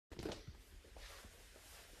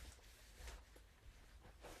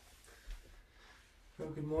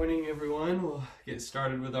Good morning, everyone. We'll get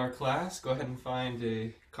started with our class. Go ahead and find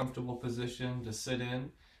a comfortable position to sit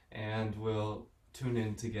in, and we'll tune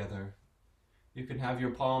in together. You can have your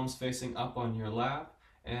palms facing up on your lap,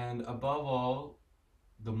 and above all,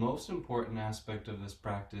 the most important aspect of this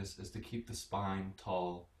practice is to keep the spine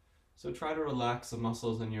tall. So try to relax the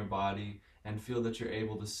muscles in your body and feel that you're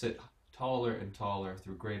able to sit taller and taller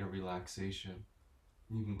through greater relaxation.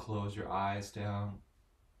 You can close your eyes down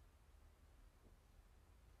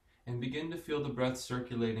and begin to feel the breath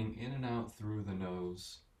circulating in and out through the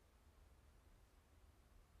nose.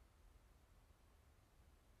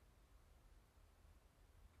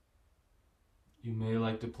 You may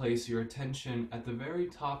like to place your attention at the very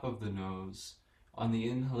top of the nose. On the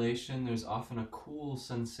inhalation, there's often a cool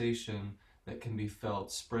sensation that can be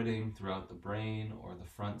felt spreading throughout the brain or the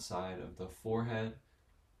front side of the forehead.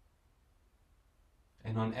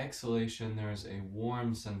 And on exhalation, there's a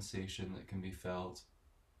warm sensation that can be felt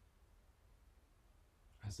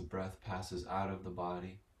as the breath passes out of the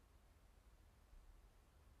body.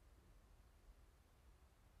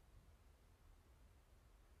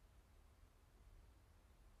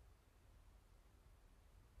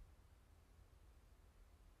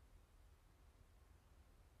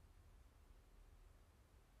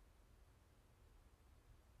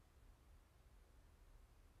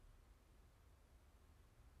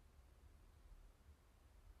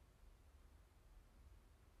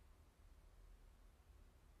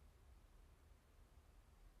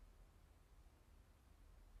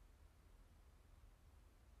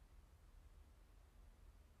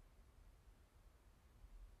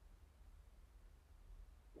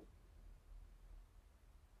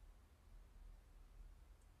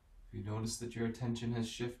 If you notice that your attention has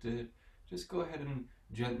shifted, just go ahead and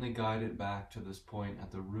gently guide it back to this point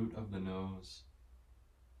at the root of the nose.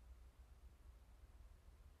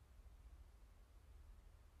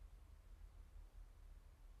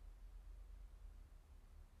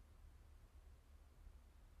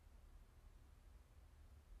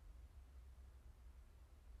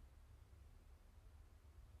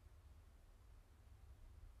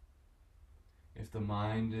 If the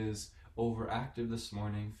mind is overactive this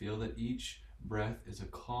morning, feel that each breath is a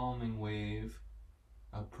calming wave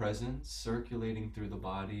of presence circulating through the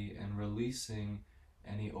body and releasing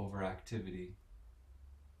any overactivity.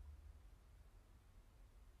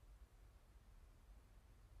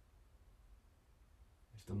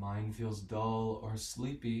 If the mind feels dull or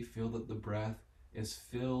sleepy, feel that the breath is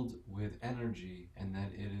filled with energy and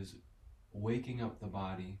that it is waking up the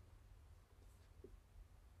body.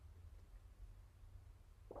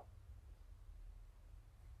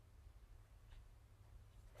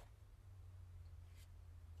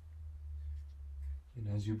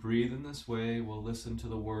 And as you breathe in this way, we'll listen to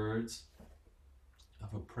the words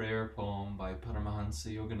of a prayer poem by Paramhansa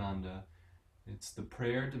Yogananda. It's the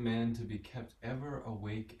prayer demand to be kept ever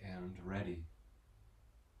awake and ready.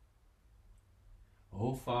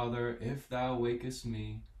 O Father, if thou wakest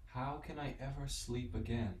me, how can I ever sleep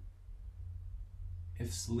again?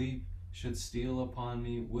 If sleep should steal upon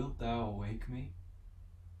me, wilt thou awake me?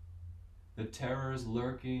 The terrors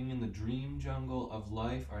lurking in the dream jungle of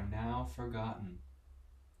life are now forgotten.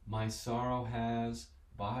 My sorrow has,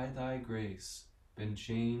 by thy grace, been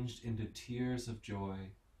changed into tears of joy.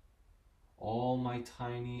 All my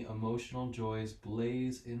tiny emotional joys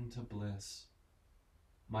blaze into bliss.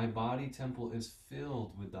 My body temple is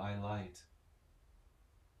filled with thy light.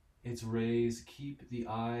 Its rays keep the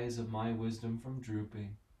eyes of my wisdom from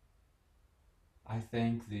drooping. I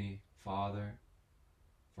thank thee, Father,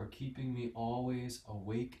 for keeping me always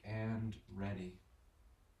awake and ready.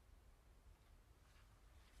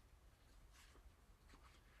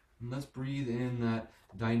 And let's breathe in that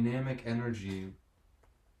dynamic energy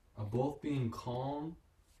of both being calm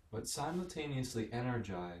but simultaneously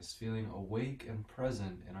energized, feeling awake and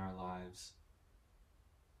present in our lives.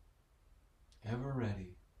 Ever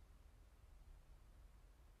ready.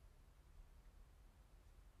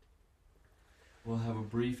 We'll have a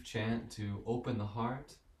brief chant to open the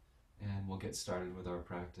heart, and we'll get started with our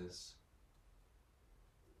practice.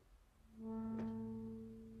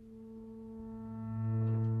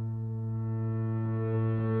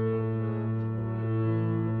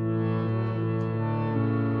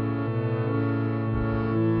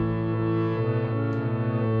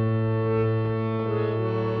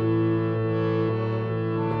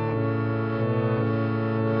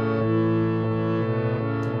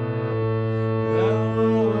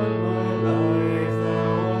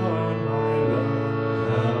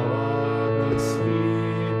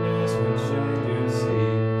 Sweetness which I do see.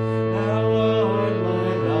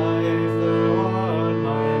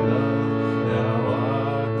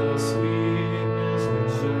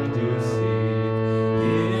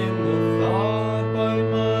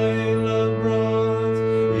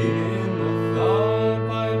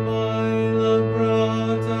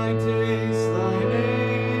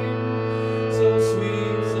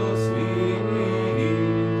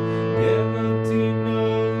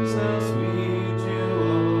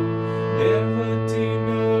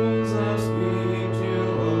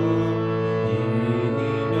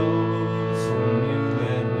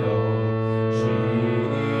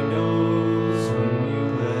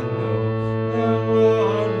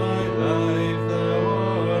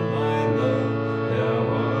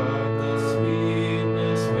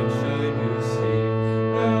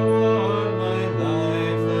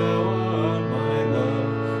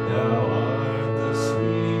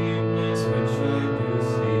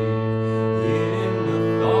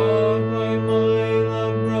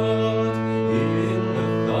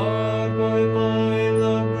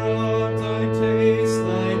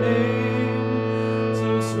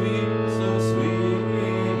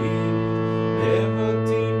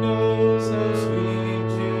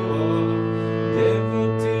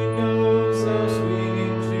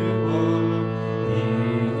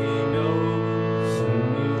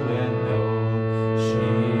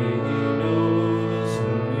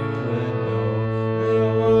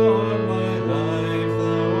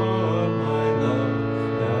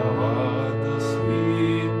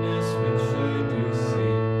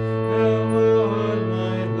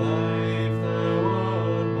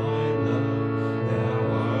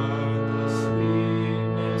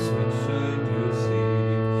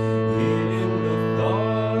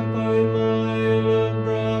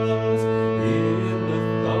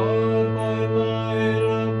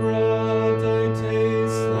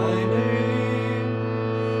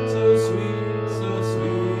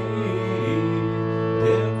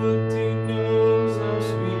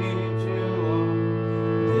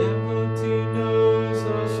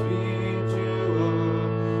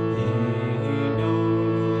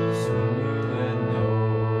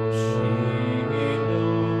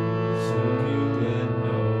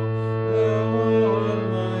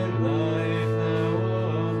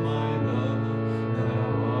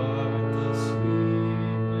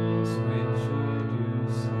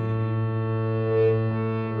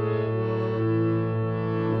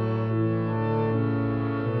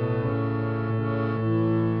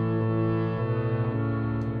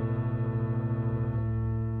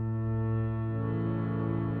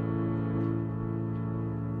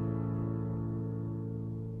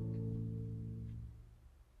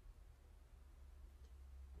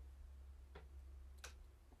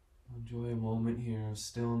 Enjoy a moment here of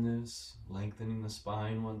stillness, lengthening the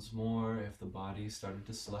spine once more if the body started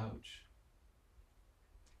to slouch.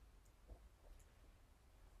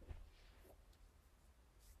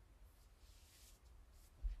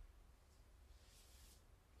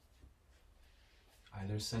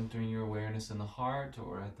 Either centering your awareness in the heart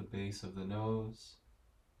or at the base of the nose.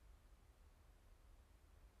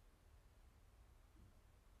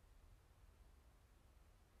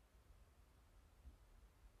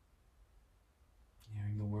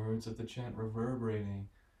 Hearing the words of the chant reverberating.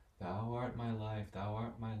 Thou art my life, thou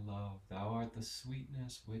art my love, thou art the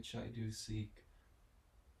sweetness which I do seek.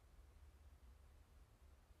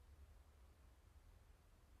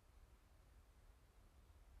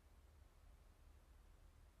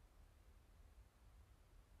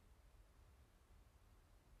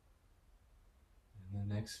 In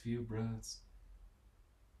the next few breaths,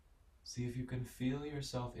 see if you can feel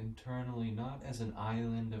yourself internally not as an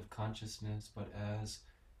island of consciousness, but as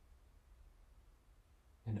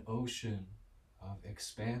an ocean of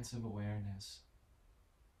expansive awareness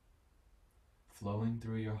flowing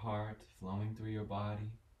through your heart, flowing through your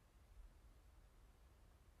body.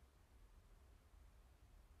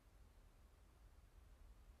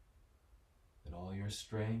 That all your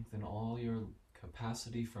strength and all your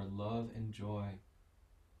capacity for love and joy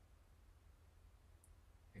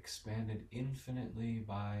expanded infinitely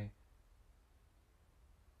by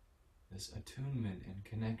this attunement and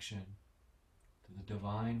connection to the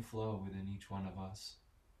divine flow within each one of us.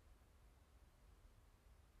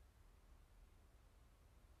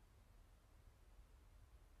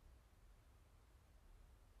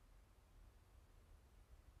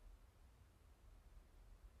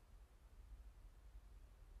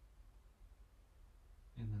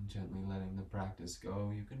 And then gently letting the practice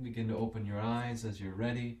go, you can begin to open your eyes as you're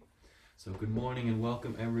ready. So good morning and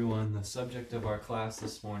welcome everyone. The subject of our class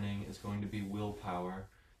this morning is going to be willpower.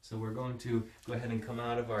 So we're going to go ahead and come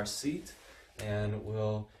out of our seat and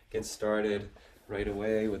we'll get started right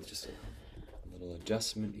away with just a little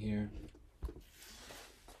adjustment here.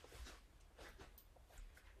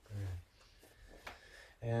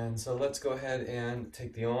 And so let's go ahead and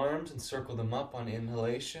take the arms and circle them up on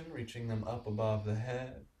inhalation, reaching them up above the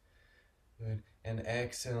head. Good. And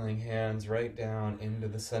exhaling, hands right down into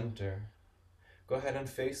the center. Go ahead and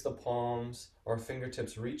face the palms or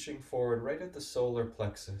fingertips reaching forward right at the solar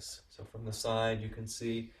plexus. So from the side you can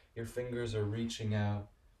see your fingers are reaching out.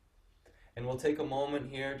 And we'll take a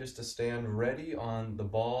moment here just to stand ready on the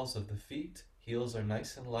balls of the feet. Heels are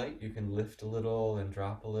nice and light. You can lift a little and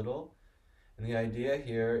drop a little. And the idea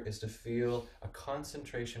here is to feel a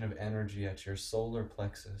concentration of energy at your solar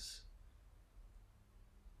plexus.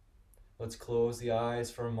 Let's close the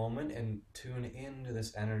eyes for a moment and tune into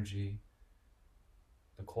this energy,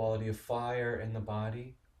 the quality of fire in the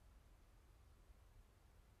body.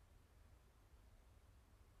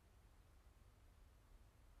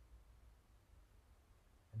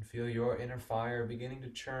 And feel your inner fire beginning to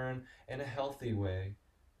churn in a healthy way,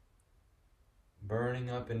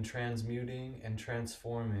 burning up and transmuting and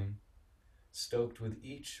transforming, stoked with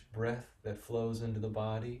each breath that flows into the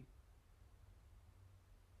body.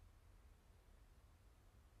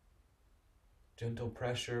 Gentle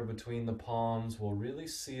pressure between the palms will really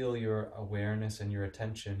seal your awareness and your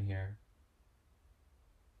attention here.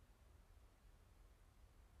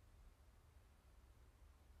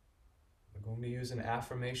 We're going to use an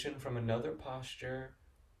affirmation from another posture.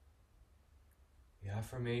 The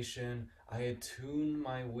affirmation, I attune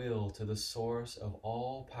my will to the source of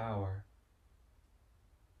all power.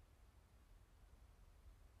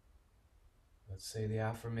 Let's say the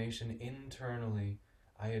affirmation internally,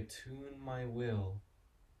 I attune my will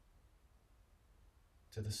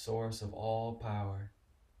to the source of all power.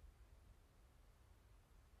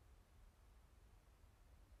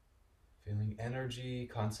 Feeling energy,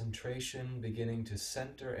 concentration beginning to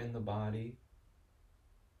center in the body,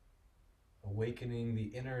 awakening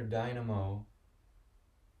the inner dynamo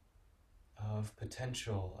of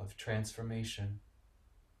potential, of transformation.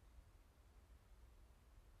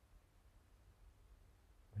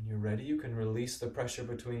 When you're ready, you can release the pressure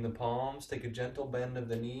between the palms, take a gentle bend of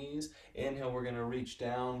the knees. Inhale, we're going to reach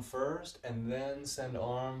down first and then send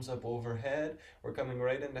arms up overhead. We're coming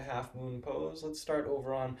right into half moon pose. Let's start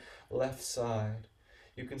over on left side.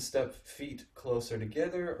 You can step feet closer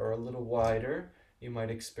together or a little wider. You might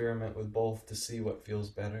experiment with both to see what feels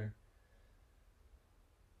better.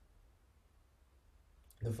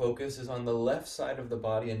 The focus is on the left side of the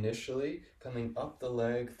body initially, coming up the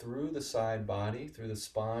leg through the side body, through the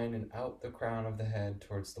spine, and out the crown of the head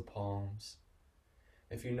towards the palms.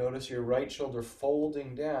 If you notice your right shoulder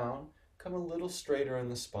folding down, come a little straighter in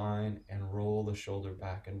the spine and roll the shoulder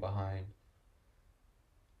back and behind.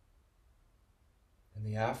 And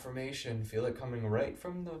the affirmation, feel it coming right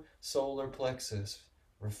from the solar plexus,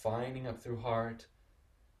 refining up through heart.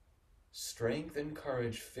 Strength and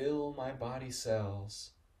courage fill my body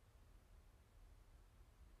cells.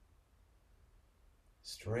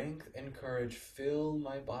 Strength and courage fill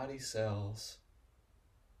my body cells.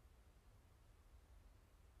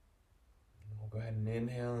 We'll go ahead and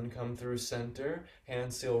inhale and come through center.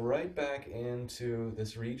 Hands seal right back into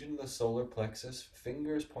this region of the solar plexus,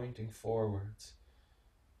 fingers pointing forwards.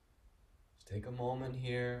 Just take a moment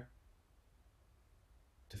here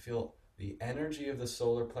to feel the energy of the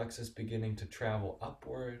solar plexus beginning to travel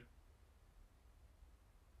upward.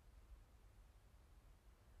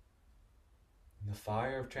 And the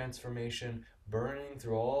fire of transformation burning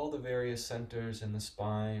through all the various centers in the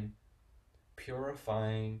spine,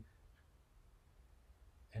 purifying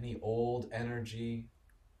any old energy,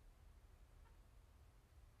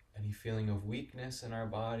 any feeling of weakness in our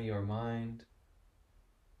body or mind.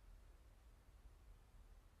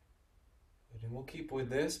 And we'll keep with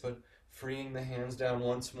this, but freeing the hands down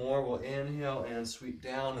once more. We'll inhale and sweep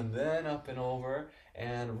down and then up and over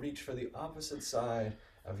and reach for the opposite side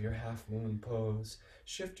of your half moon pose.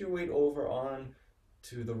 Shift your weight over on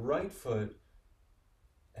to the right foot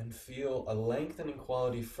and feel a lengthening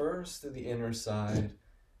quality first through the inner side,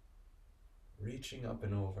 reaching up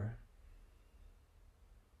and over.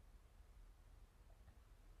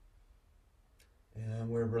 And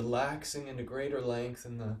we're relaxing into greater length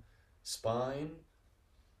in the spine.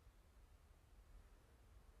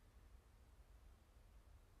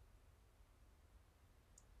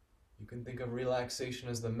 You can think of relaxation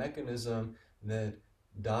as the mechanism that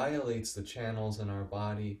dilates the channels in our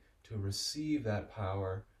body to receive that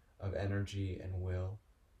power of energy and will.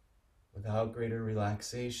 Without greater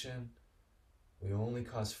relaxation, we only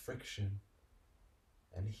cause friction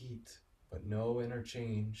and heat, but no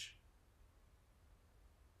interchange.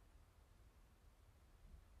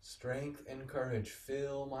 Strength and courage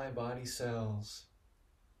fill my body cells.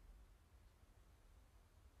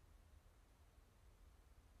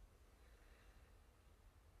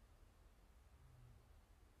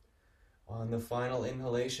 On the final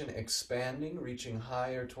inhalation, expanding, reaching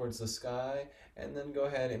higher towards the sky, and then go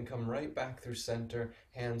ahead and come right back through center,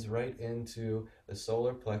 hands right into the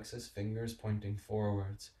solar plexus, fingers pointing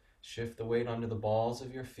forwards. Shift the weight onto the balls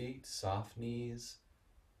of your feet, soft knees,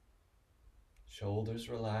 shoulders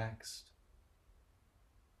relaxed.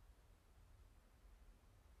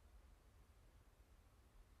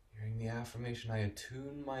 Hearing the affirmation, I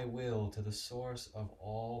attune my will to the source of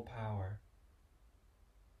all power.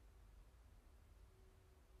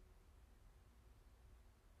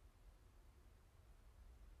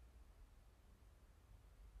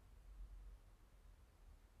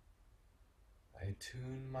 I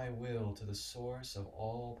attune my will to the source of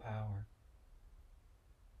all power.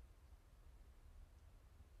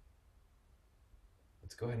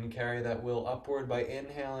 Let's go ahead and carry that will upward by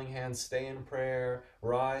inhaling, hands stay in prayer,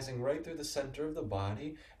 rising right through the center of the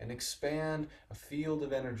body, and expand a field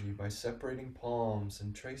of energy by separating palms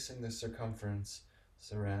and tracing the circumference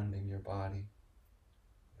surrounding your body.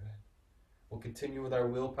 Good. We'll continue with our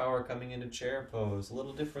willpower coming into chair pose, a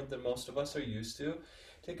little different than most of us are used to.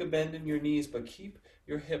 Take a bend in your knees, but keep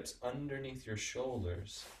your hips underneath your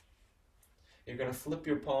shoulders. You're going to flip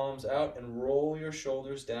your palms out and roll your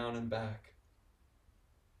shoulders down and back.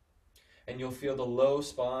 And you'll feel the low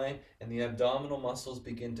spine and the abdominal muscles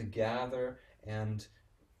begin to gather and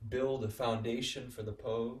build a foundation for the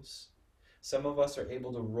pose. Some of us are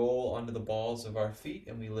able to roll onto the balls of our feet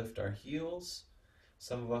and we lift our heels.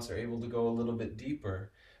 Some of us are able to go a little bit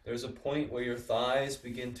deeper. There's a point where your thighs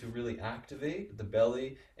begin to really activate, the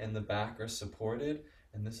belly and the back are supported,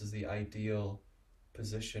 and this is the ideal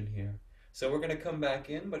position here. So we're going to come back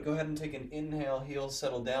in, but go ahead and take an inhale, heels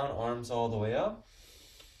settle down, arms all the way up.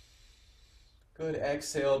 Good,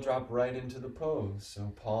 exhale, drop right into the pose,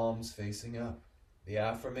 so palms facing up. The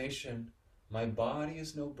affirmation, my body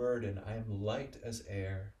is no burden, I am light as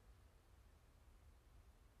air.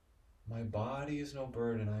 My body is no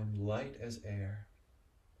burden, I am light as air.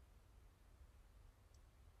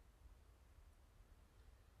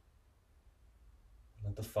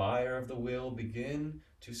 Let the fire of the will begin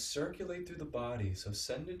to circulate through the body, so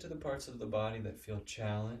send it to the parts of the body that feel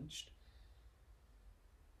challenged,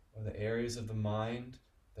 or the areas of the mind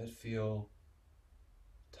that feel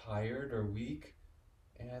tired or weak,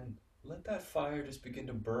 and let that fire just begin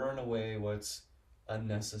to burn away what's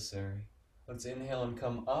unnecessary. Let's inhale and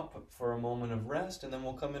come up for a moment of rest, and then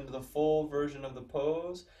we'll come into the full version of the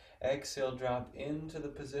pose. Exhale, drop into the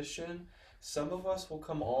position. Some of us will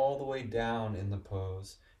come all the way down in the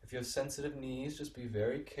pose. If you have sensitive knees, just be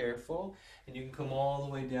very careful, and you can come all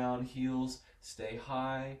the way down, heels stay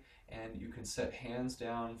high, and you can set hands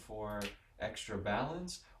down for extra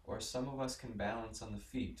balance, or some of us can balance on the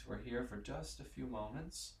feet. We're here for just a few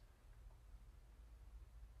moments.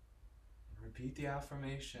 Repeat the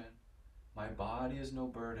affirmation. My body is no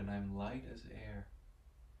burden, I'm light as air.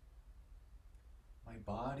 My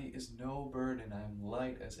body is no burden, I'm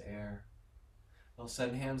light as air. We'll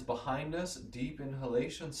send hands behind us, deep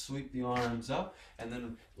inhalation, sweep the arms up, and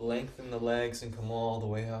then lengthen the legs and come all the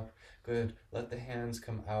way up. Good. Let the hands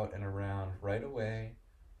come out and around right away.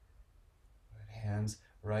 Good. Hands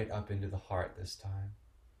right up into the heart this time.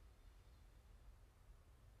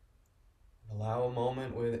 Allow a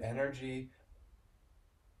moment with energy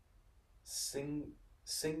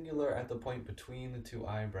singular at the point between the two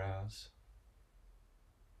eyebrows.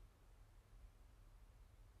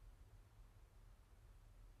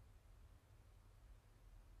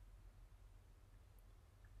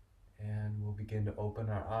 And we'll begin to open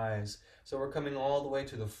our eyes. So we're coming all the way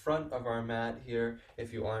to the front of our mat here,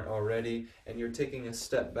 if you aren't already, and you're taking a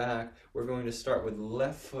step back. We're going to start with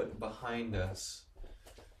left foot behind us.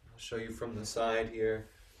 I'll show you from the side here.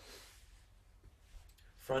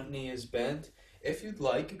 Front knee is bent. If you'd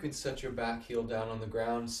like, you can set your back heel down on the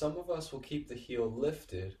ground. Some of us will keep the heel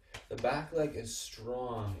lifted. The back leg is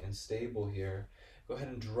strong and stable here. Go ahead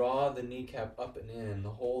and draw the kneecap up and in.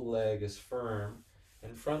 The whole leg is firm,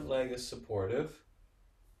 and front leg is supportive.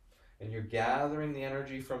 And you're gathering the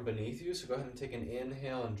energy from beneath you, so go ahead and take an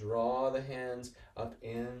inhale and draw the hands up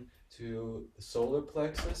into the solar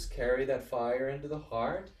plexus. Carry that fire into the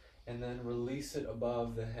heart, and then release it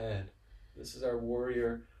above the head. This is our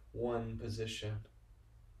warrior one position.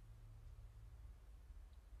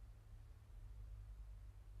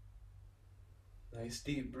 Nice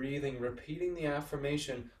deep breathing, repeating the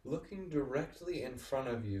affirmation, looking directly in front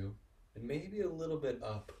of you, and maybe a little bit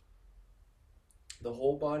up. The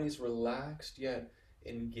whole body's relaxed yet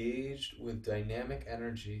engaged with dynamic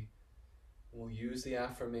energy. We'll use the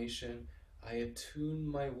affirmation, I attune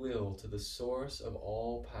my will to the source of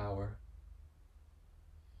all power.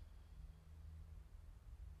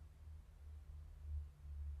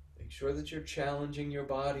 Make sure that you're challenging your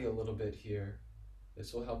body a little bit here.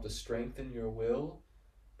 This will help to strengthen your will,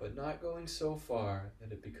 but not going so far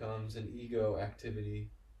that it becomes an ego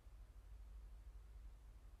activity.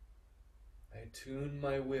 I attune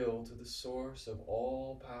my will to the source of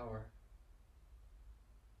all power.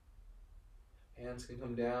 Hands can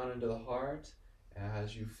come down into the heart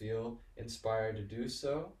as you feel inspired to do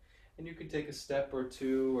so. And you can take a step or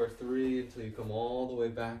two or three until you come all the way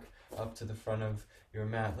back up to the front of your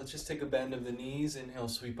mat. Let's just take a bend of the knees. Inhale,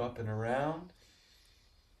 sweep up and around.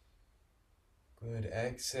 Good.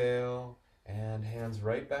 Exhale, and hands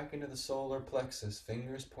right back into the solar plexus,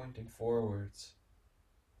 fingers pointing forwards.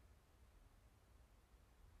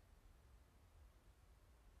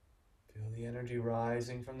 Feel the energy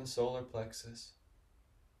rising from the solar plexus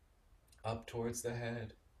up towards the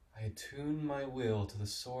head. I attune my will to the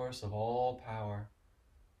source of all power.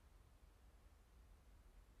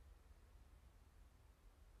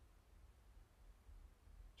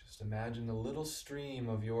 Just imagine the little stream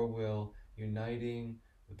of your will uniting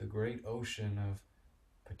with the great ocean of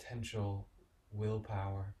potential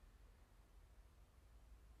willpower.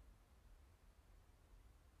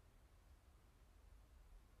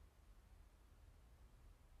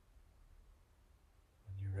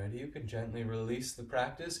 Ready? You can gently release the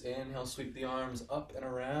practice. Inhale, sweep the arms up and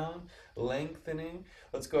around, lengthening.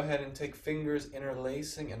 Let's go ahead and take fingers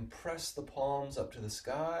interlacing and press the palms up to the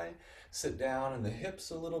sky. Sit down in the hips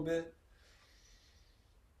a little bit.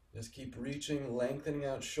 Just keep reaching, lengthening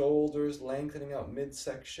out shoulders, lengthening out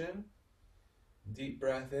midsection. Deep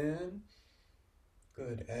breath in.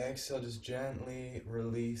 Good. Exhale, just gently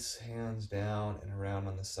release, hands down and around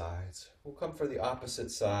on the sides. We'll come for the opposite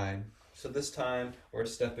side. So this time we're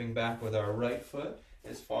stepping back with our right foot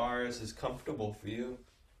as far as is comfortable for you.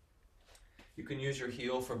 You can use your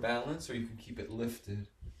heel for balance, or you can keep it lifted.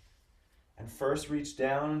 And first reach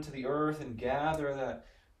down into the earth and gather that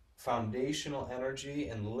foundational energy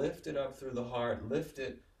and lift it up through the heart, lift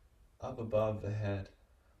it up above the head.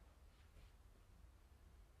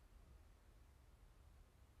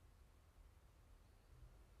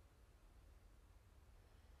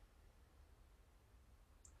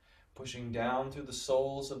 Pushing down through the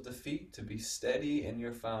soles of the feet to be steady in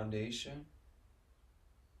your foundation.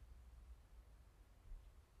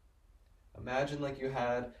 Imagine like you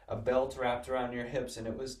had a belt wrapped around your hips and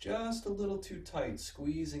it was just a little too tight,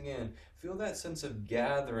 squeezing in. Feel that sense of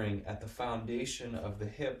gathering at the foundation of the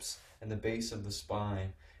hips and the base of the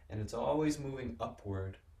spine. And it's always moving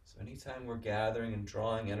upward. So anytime we're gathering and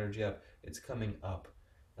drawing energy up, it's coming up.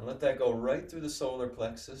 And let that go right through the solar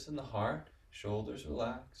plexus and the heart, shoulders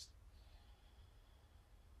relaxed.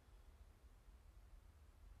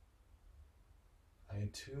 I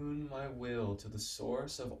attune my will to the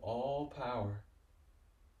source of all power.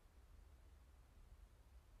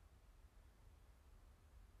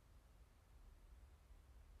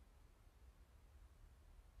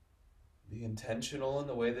 Be intentional in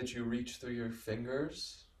the way that you reach through your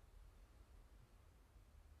fingers.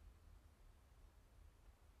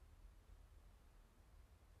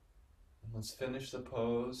 And let's finish the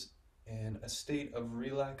pose in a state of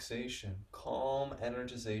relaxation, calm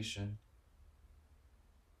energization.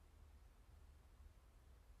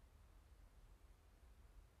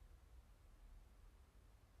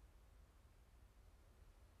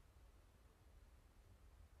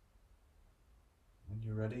 When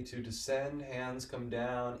you're ready to descend, hands come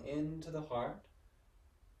down into the heart.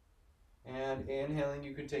 And inhaling,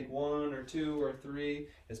 you can take 1 or 2 or 3,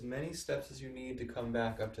 as many steps as you need to come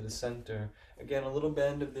back up to the center. Again, a little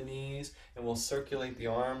bend of the knees, and we'll circulate the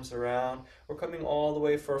arms around. We're coming all the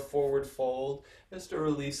way for a forward fold, just to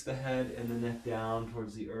release the head and the neck down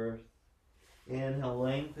towards the earth. Inhale,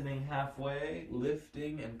 lengthening halfway,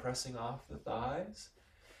 lifting and pressing off the thighs.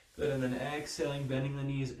 Good, and then exhaling, bending the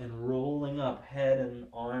knees and rolling up, head and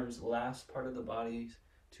arms, last part of the body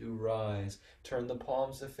to rise. Turn the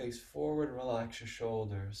palms to face forward, relax your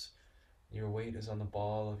shoulders. Your weight is on the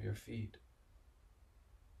ball of your feet.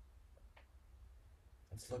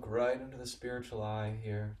 Let's look right into the spiritual eye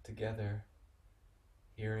here together,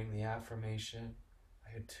 hearing the affirmation,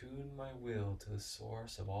 I attune my will to the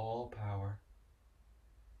source of all power.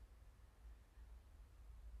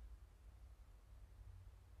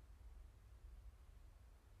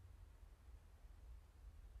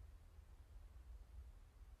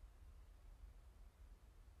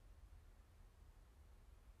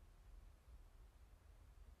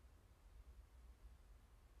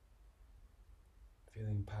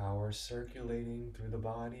 Feeling power circulating through the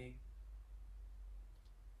body.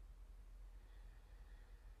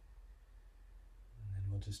 And then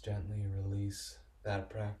we'll just gently release that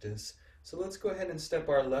practice. So let's go ahead and step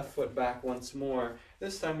our left foot back once more.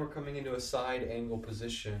 This time we're coming into a side angle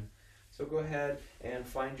position. So go ahead and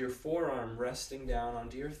find your forearm resting down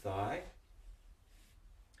onto your thigh.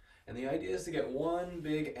 And the idea is to get one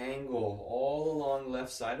big angle all along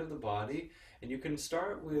left side of the body. And you can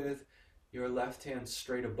start with your left hand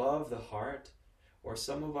straight above the heart, or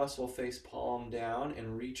some of us will face palm down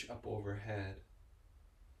and reach up overhead.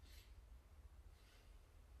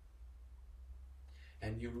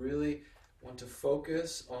 And you really want to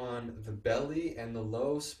focus on the belly and the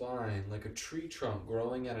low spine, like a tree trunk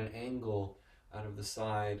growing at an angle out of the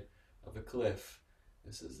side of a cliff.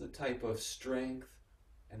 This is the type of strength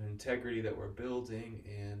and integrity that we're building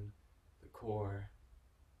in the core.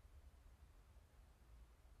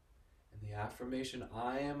 The affirmation,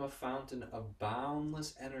 I am a fountain of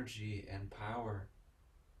boundless energy and power.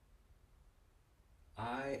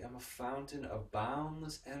 I am a fountain of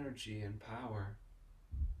boundless energy and power.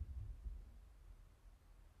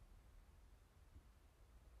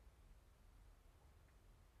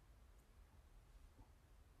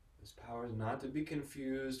 This power is not to be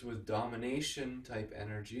confused with domination type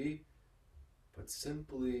energy, but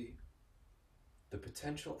simply the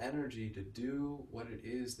potential energy to do what it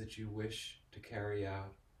is that you wish to carry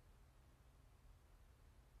out.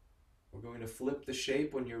 We're going to flip the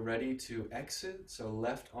shape when you're ready to exit. So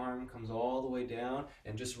left arm comes all the way down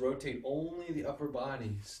and just rotate only the upper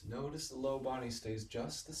body. Notice the low body stays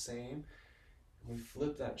just the same. And we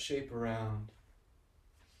flip that shape around.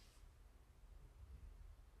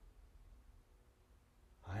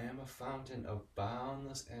 I am a fountain of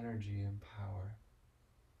boundless energy and power.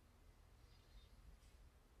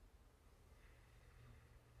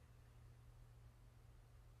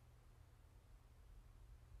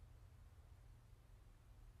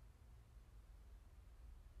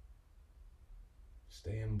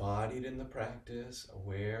 Stay embodied in the practice,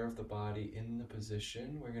 aware of the body in the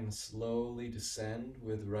position. We're going to slowly descend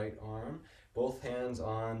with right arm, both hands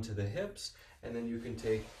on to the hips, and then you can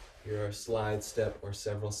take your slide step or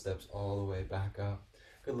several steps all the way back up.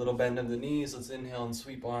 Good little bend of the knees. Let's inhale and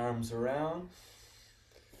sweep arms around.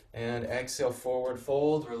 And exhale, forward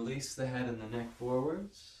fold. Release the head and the neck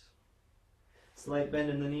forwards. Slight bend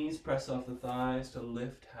in the knees. Press off the thighs to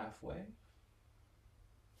lift halfway.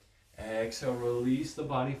 Exhale, release the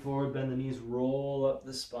body forward, bend the knees, roll up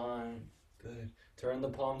the spine. Good. Turn the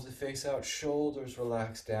palms to face out, shoulders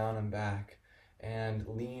relax down and back, and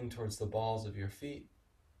lean towards the balls of your feet.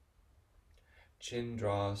 Chin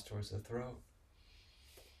draws towards the throat.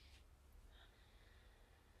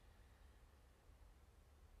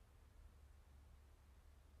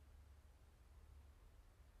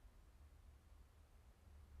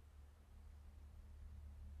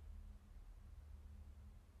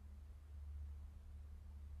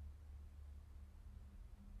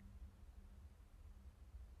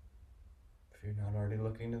 If you're not already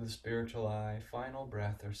looking to the spiritual eye, final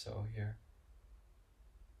breath or so here.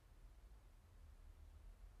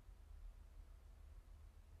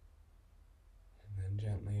 And then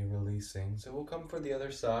gently releasing. So we'll come for the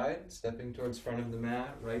other side, stepping towards front of the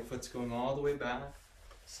mat. Right foot's going all the way back.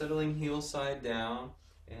 Settling heel side down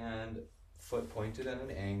and foot pointed at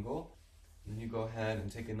an angle. And then you go ahead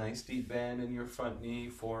and take a nice deep bend in your front knee,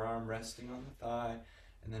 forearm resting on the thigh,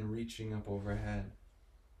 and then reaching up overhead.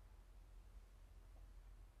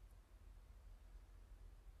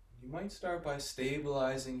 You might start by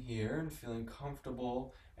stabilizing here and feeling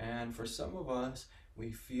comfortable. And for some of us,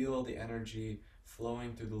 we feel the energy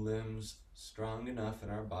flowing through the limbs strong enough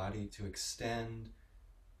in our body to extend,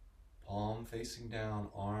 palm facing down,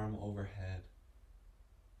 arm overhead.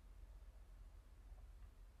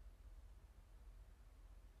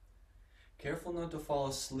 Careful not to fall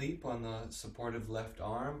asleep on the supportive left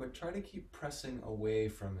arm, but try to keep pressing away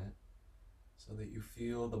from it so that you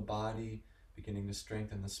feel the body beginning to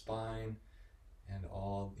strengthen the spine and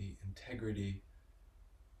all the integrity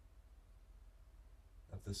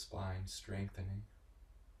of the spine strengthening.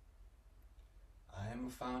 I am a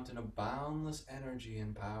fountain of boundless energy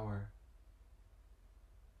and power.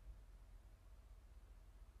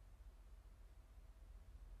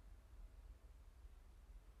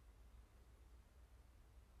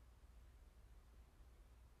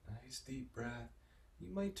 Nice deep breath.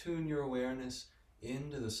 You might tune your awareness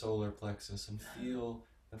into the solar plexus and feel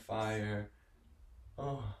the fire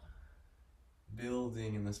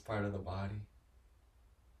building in this part of the body.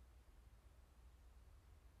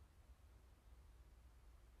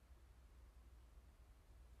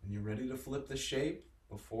 When you're ready to flip the shape,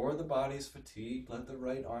 before the body's fatigued, let the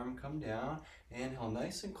right arm come down. Inhale,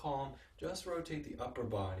 nice and calm, just rotate the upper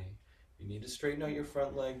body. If you need to straighten out your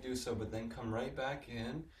front leg, do so, but then come right back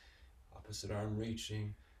in. Opposite arm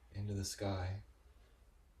reaching into the sky.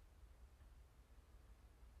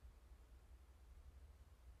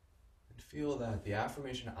 And feel that, the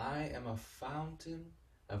affirmation, I am a fountain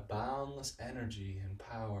of boundless energy and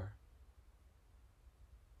power.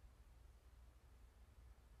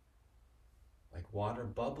 Like water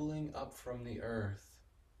bubbling up from the earth,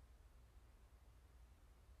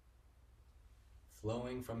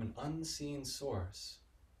 flowing from an unseen source.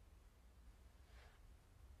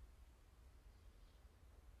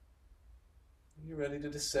 When you're ready to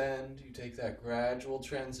descend, you take that gradual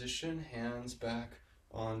transition, hands back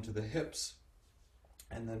onto the hips,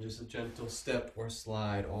 and then just a gentle step or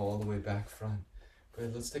slide all the way back front.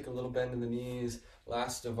 Good, let's take a little bend in the knees,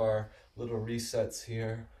 last of our little resets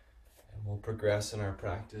here. And we'll progress in our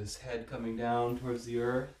practice. Head coming down towards the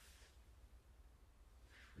earth.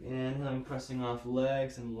 Inhaling, pressing off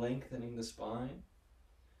legs and lengthening the spine.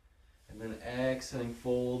 And then exhaling,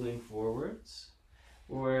 folding forwards.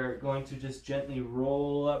 We're going to just gently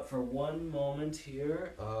roll up for one moment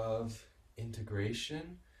here of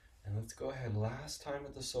integration. And let's go ahead, last time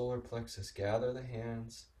at the solar plexus. Gather the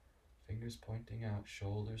hands, fingers pointing out,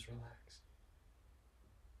 shoulders relaxed.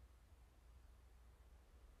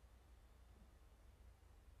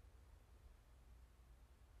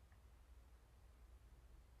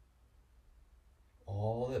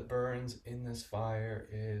 All that burns in this fire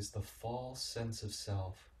is the false sense of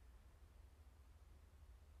self.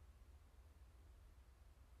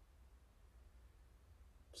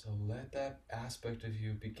 So let that aspect of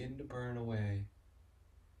you begin to burn away.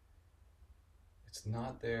 It's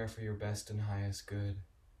not there for your best and highest good.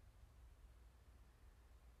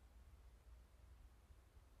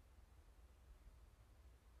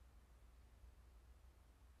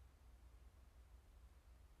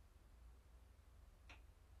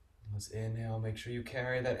 Let's inhale, make sure you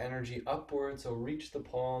carry that energy upward, so reach the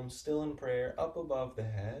palms, still in prayer, up above the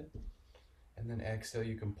head. And then exhale,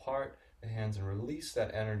 you can part the hands and release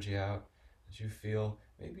that energy out as you feel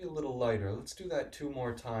maybe a little lighter. Let's do that 2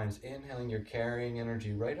 more times. Inhaling, you're carrying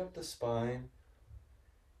energy right up the spine.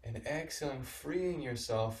 And exhaling, freeing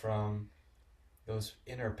yourself from those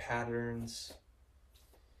inner patterns.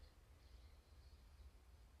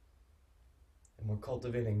 And we're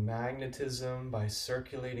cultivating magnetism by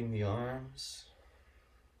circulating the arms.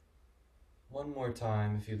 One more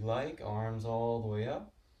time if you'd like, arms all the way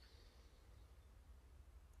up.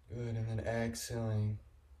 Good, and then exhaling.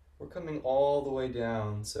 We're coming all the way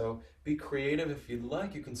down, so be creative if you'd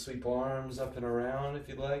like. You can sweep arms up and around if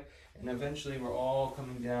you'd like, and eventually we're all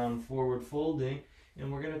coming down, forward folding,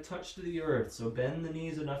 and we're going to touch to the earth. So bend the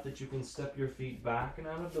knees enough that you can step your feet back and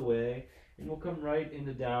out of the way, and we'll come right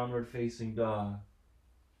into downward facing dog.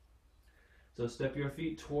 So step your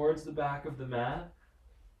feet towards the back of the mat.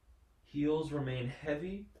 Heels remain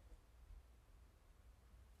heavy.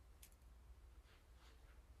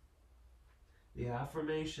 The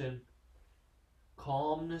affirmation,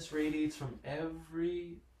 calmness radiates from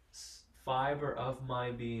every fiber of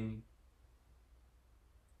my being.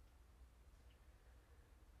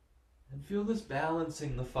 And feel this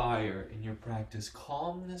balancing the fire in your practice.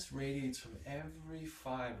 Calmness radiates from every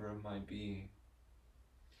fiber of my being.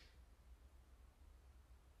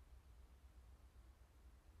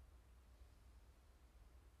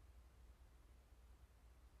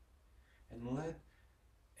 And let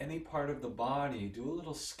any part of the body, do a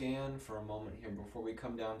little scan for a moment here before we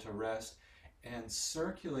come down to rest, and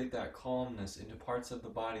circulate that calmness into parts of the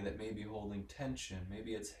body that may be holding tension.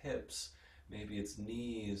 Maybe it's hips, maybe it's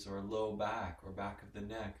knees or low back or back of the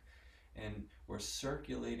neck. And we're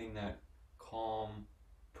circulating that calm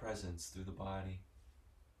presence through the body.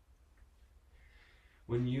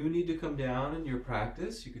 When you need to come down in your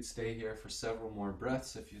practice, you could stay here for several more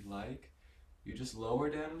breaths if you'd like. You just lower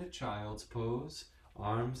down into child's pose,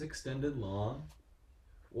 arms extended long,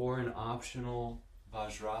 or an optional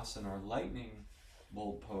Vajrasana or lightning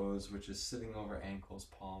bolt pose, which is sitting over ankles,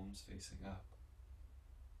 palms facing up.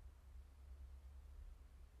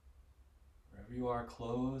 Wherever you are,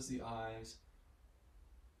 close the eyes.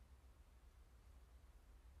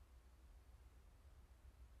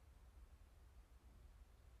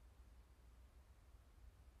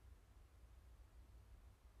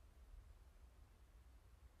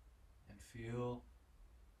 And feel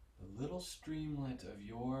the little streamlet of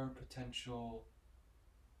your potential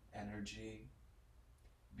energy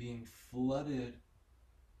being flooded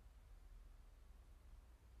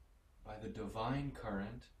by the divine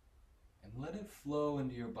current, and let it flow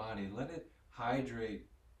into your body. Let it hydrate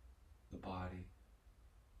the body.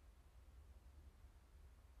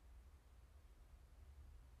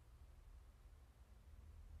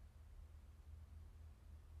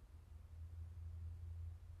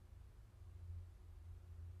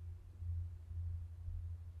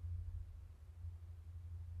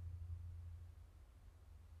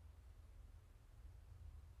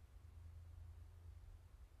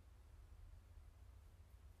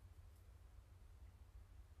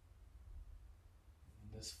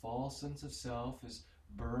 This false sense of self is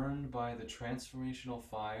burned by the transformational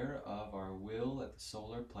fire of our will at the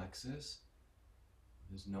solar plexus.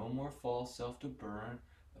 There's no more false self to burn.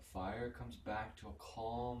 The fire comes back to a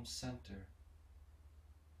calm center.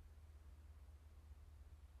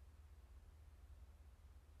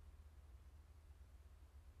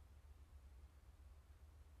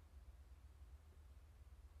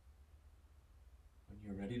 When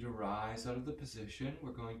you're ready to rise out of the position,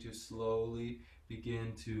 we're going to slowly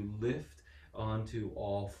begin to lift onto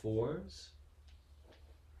all fours.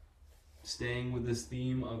 Staying with this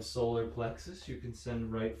theme of solar plexus, you can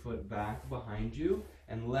send right foot back behind you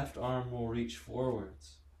and left arm will reach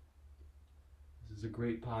forwards. This is a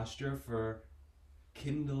great posture for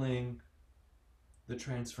kindling the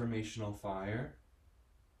transformational fire,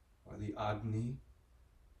 or the Agni.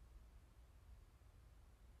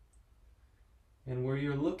 And where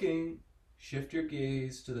you're looking, shift your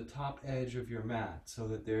gaze to the top edge of your mat so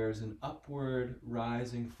that there's an upward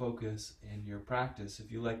rising focus in your practice.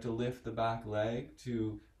 If you like to lift the back leg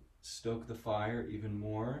to stoke the fire even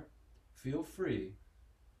more, feel free.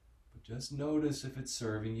 But just notice if it's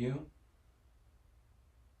serving you.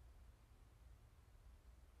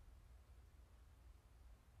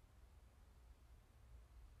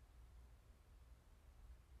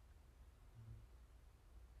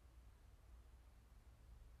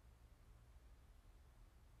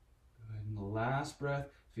 Last breath,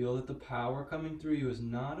 feel that the power coming through you is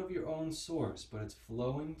not of your own source, but it's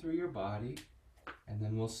flowing through your body. And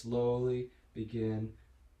then we'll slowly begin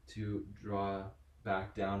to draw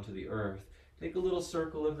back down to the earth. Take a little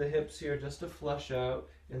circle of the hips here just to flush out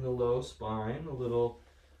in the low spine, a little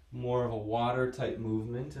more of a water type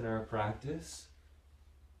movement in our practice.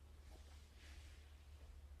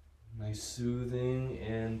 Nice soothing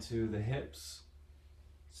into the hips,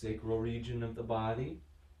 sacral region of the body.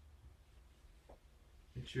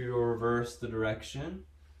 Make sure you'll reverse the direction.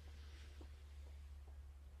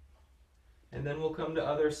 And then we'll come to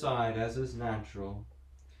other side as is natural.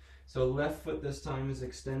 So left foot this time is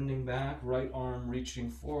extending back, right arm reaching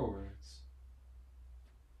forwards.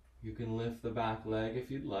 You can lift the back leg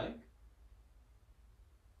if you'd like.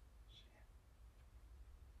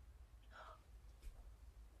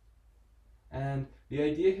 And the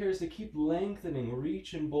idea here is to keep lengthening,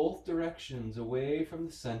 reach in both directions away from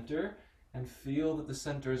the center, and feel that the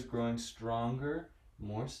center is growing stronger,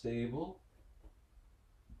 more stable.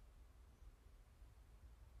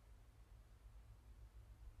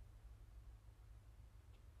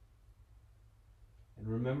 And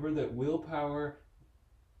remember that willpower,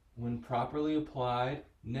 when properly applied,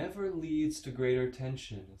 never leads to greater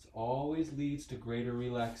tension. It always leads to greater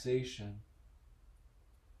relaxation.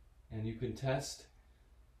 And you can test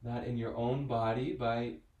that in your own body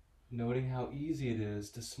by noting how easy it is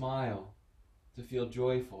to smile, to feel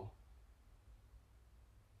joyful.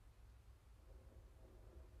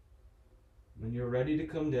 When you're ready to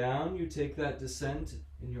come down, you take that descent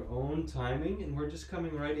in your own timing, and we're just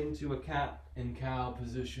coming right into a cat and cow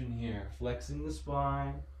position here. Flexing the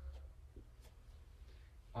spine,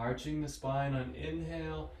 arching the spine on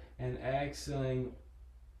inhale, and exhaling,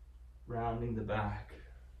 rounding the back.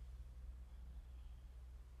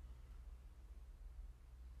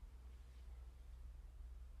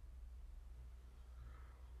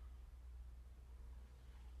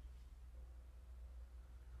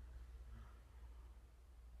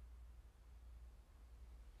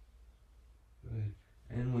 Good.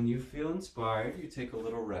 And when you feel inspired, you take a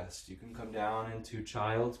little rest. You can come down into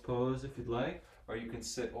child's pose if you'd like, or you can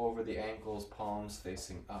sit over the ankles, palms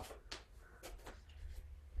facing up.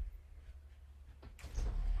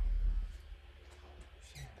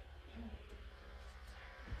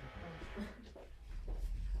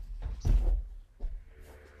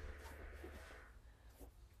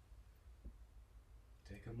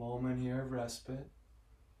 Take a moment here of respite.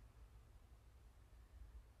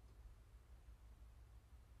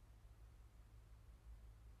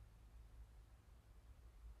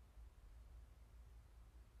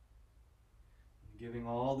 Giving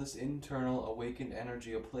all this internal awakened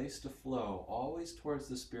energy a place to flow, always towards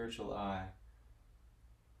the spiritual eye.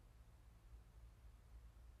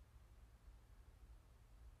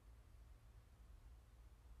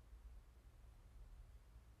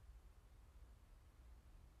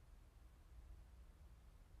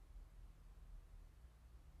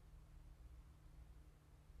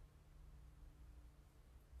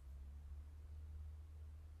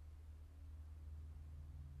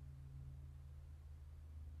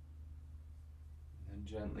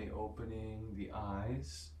 Gently opening the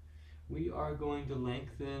eyes. We are going to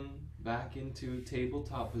lengthen back into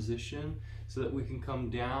tabletop position so that we can come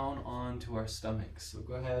down onto our stomachs. So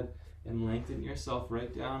go ahead and lengthen yourself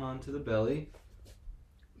right down onto the belly.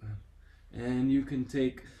 And you can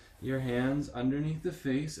take your hands underneath the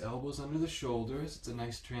face, elbows under the shoulders. It's a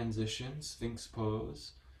nice transition, Sphinx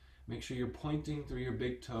pose. Make sure you're pointing through your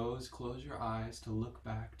big toes. Close your eyes to look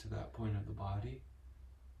back to that point of the body.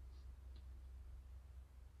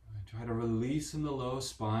 Try to release in the low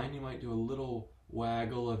spine. You might do a little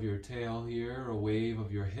waggle of your tail here, or a wave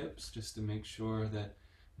of your hips, just to make sure that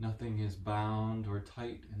nothing is bound or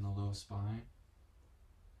tight in the low spine.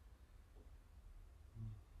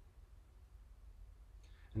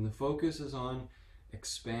 And the focus is on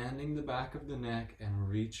expanding the back of the neck and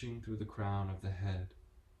reaching through the crown of the head.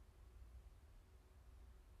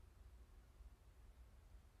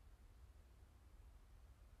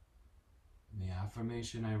 The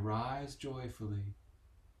affirmation, I rise joyfully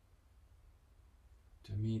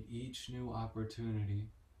to meet each new opportunity.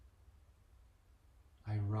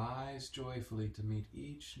 I rise joyfully to meet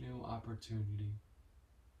each new opportunity.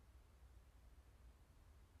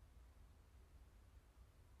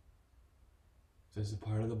 If there's a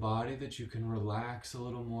part of the body that you can relax a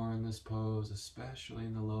little more in this pose, especially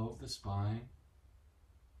in the low of the spine,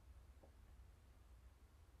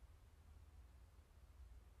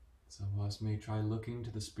 some of us may try looking to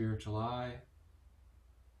the spiritual eye.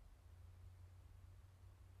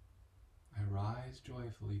 I rise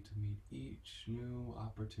joyfully to meet each new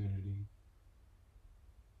opportunity.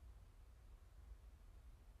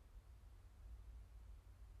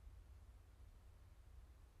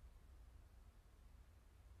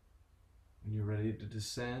 When you're ready to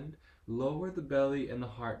descend, lower the belly and the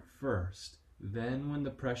heart first. Then when the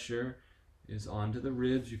pressure is onto the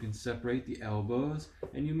ribs, you can separate the elbows,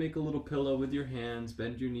 and you make a little pillow with your hands,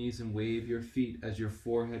 bend your knees and wave your feet as your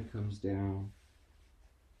forehead comes down.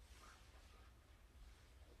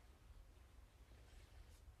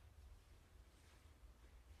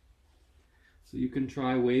 So you can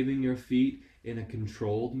try waving your feet in a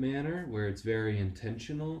controlled manner where it's very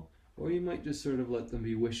intentional, or you might just sort of let them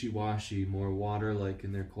be wishy-washy, more water-like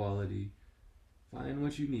in their quality. Find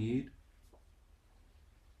what you need.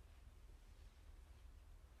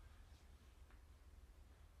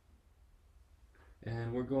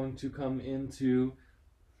 And we're going to come into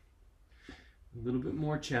a little bit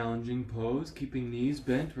more challenging pose, keeping knees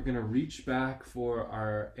bent. We're going to reach back for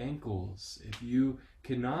our ankles. If you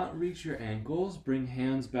cannot reach your ankles, bring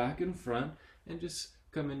hands back in front and just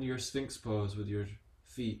come into your Sphinx pose with your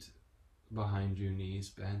feet behind you, knees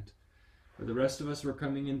bent. For the rest of us, we're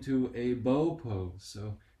coming into a bow pose.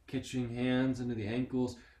 So catching hands into the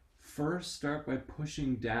ankles. First, start by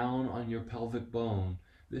pushing down on your pelvic bone.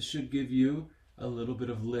 This should give you a little bit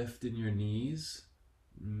of lift in your knees.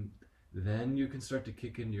 Then you can start to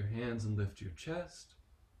kick into your hands and lift your chest.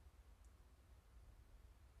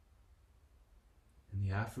 In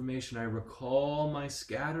the affirmation, I recall my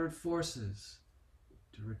scattered forces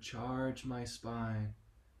to recharge my spine.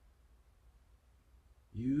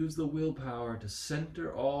 Use the willpower to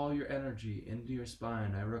center all your energy into your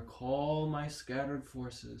spine. I recall my scattered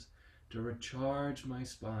forces to recharge my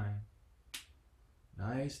spine.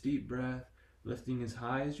 Nice deep breath, lifting as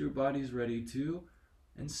high as your body's ready to,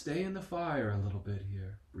 and stay in the fire a little bit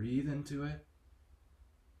here. Breathe into it.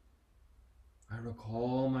 I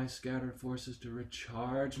recall my scattered forces to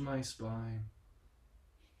recharge my spine.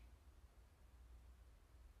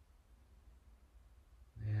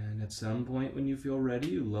 And at some point when you feel ready,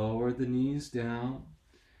 you lower the knees down.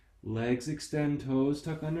 Legs extend, toes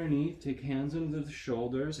tuck underneath. Take hands under the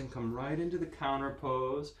shoulders and come right into the counter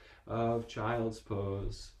pose of child's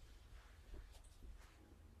pose.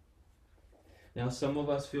 Now some of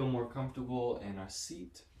us feel more comfortable in our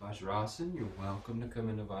seat, Vajrasana. You're welcome to come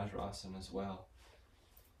into Vajrasana as well.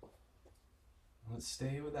 Let's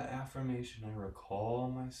stay with that affirmation. I recall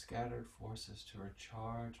my scattered forces to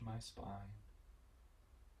recharge my spine.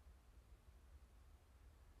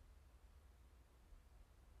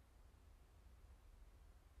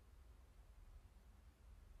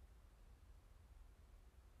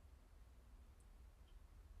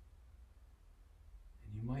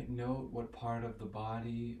 You might note what part of the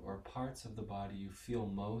body or parts of the body you feel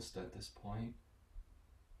most at this point.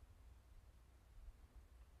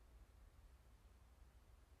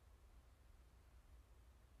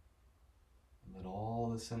 And let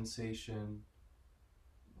all the sensation,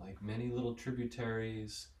 like many little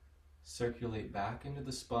tributaries, circulate back into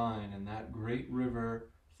the spine and that great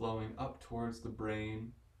river flowing up towards the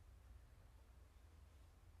brain.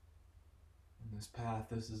 In this path,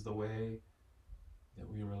 this is the way that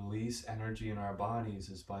we release energy in our bodies,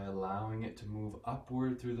 is by allowing it to move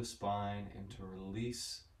upward through the spine and to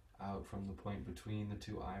release out from the point between the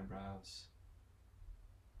two eyebrows.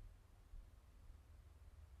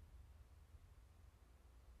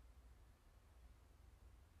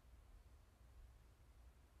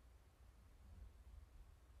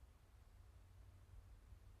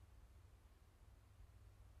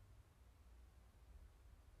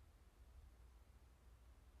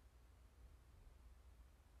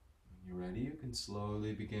 Ready, you can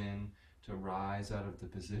slowly begin to rise out of the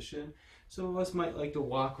position. Some of us might like to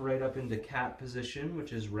walk right up into cat position,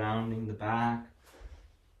 which is rounding the back,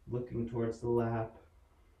 looking towards the lap,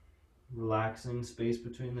 relaxing space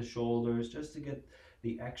between the shoulders just to get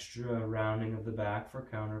the extra rounding of the back for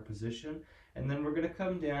counter position. And then we're going to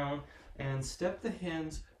come down and step the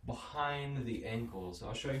hands behind the ankles.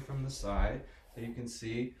 I'll show you from the side so you can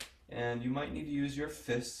see. And you might need to use your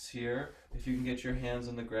fists here. If you can get your hands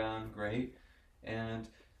on the ground, great. And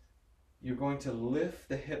you're going to lift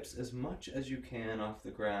the hips as much as you can off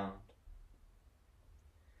the ground.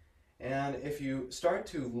 And if you start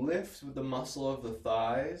to lift with the muscle of the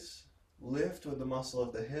thighs, lift with the muscle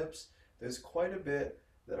of the hips, there's quite a bit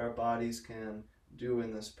that our bodies can do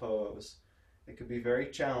in this pose. It could be very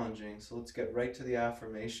challenging, so let's get right to the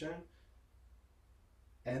affirmation.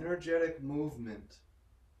 Energetic movement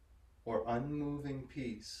or unmoving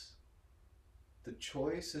peace. The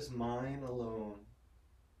choice is mine alone.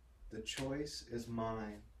 The choice is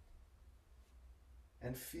mine.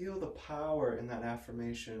 And feel the power in that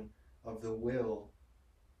affirmation of the will.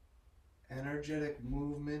 Energetic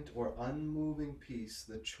movement or unmoving peace.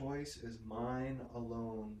 The choice is mine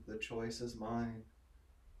alone. The choice is mine.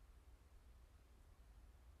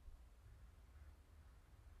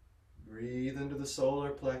 Breathe into the solar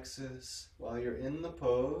plexus. While you're in the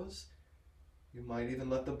pose, you might even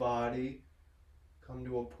let the body come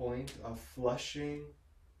to a point of flushing.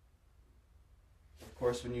 Of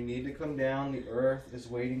course, when you need to come down, the earth is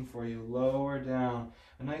waiting for you. Lower down.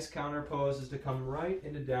 A nice counter pose is to come right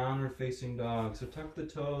into downward facing dog. So tuck the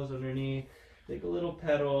toes underneath Take a little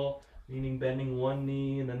pedal, meaning bending one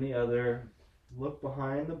knee and then the other. Look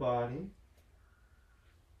behind the body.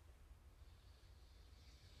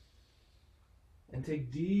 And take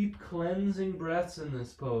deep cleansing breaths in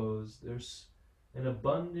this pose. There's an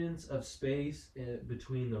abundance of space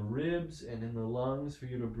between the ribs and in the lungs for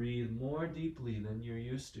you to breathe more deeply than you're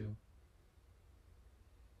used to.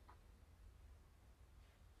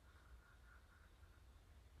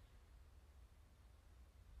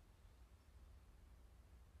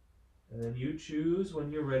 And then you choose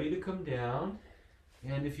when you're ready to come down.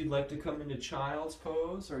 And if you'd like to come into child's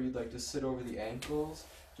pose or you'd like to sit over the ankles,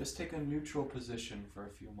 just take a neutral position for a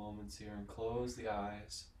few moments here and close the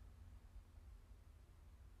eyes.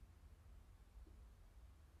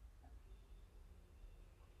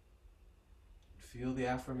 Feel the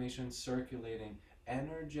affirmation circulating,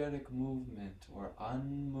 energetic movement or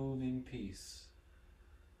unmoving peace.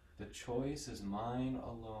 The choice is mine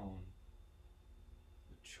alone.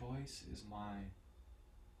 The choice is mine.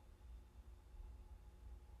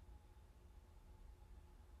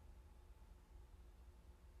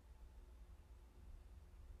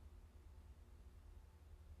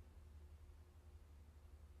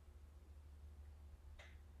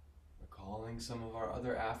 Recalling some of our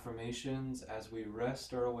other affirmations as we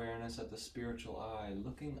rest our awareness at the spiritual eye,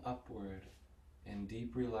 looking upward in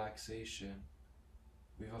deep relaxation.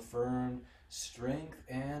 We've affirmed, strength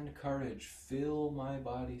and courage fill my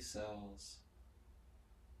body cells.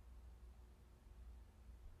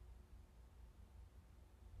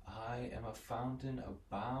 I am a fountain of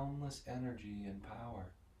boundless energy and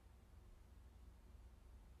power.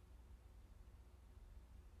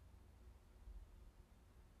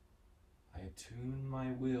 I attune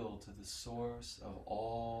my will to the source of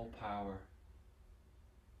all power.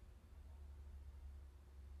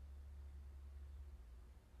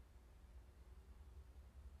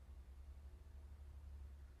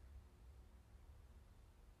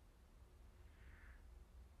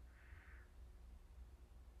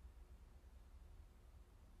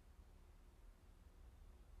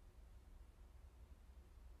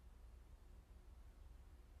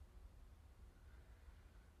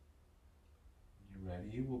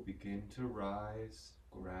 Ready, we'll begin to rise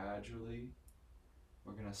gradually.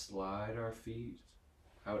 We're going to slide our feet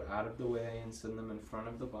out of the way and send them in front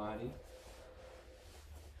of the body.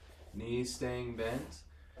 Knees staying bent.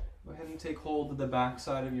 Go ahead and take hold of the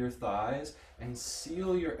backside of your thighs and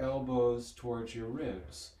seal your elbows towards your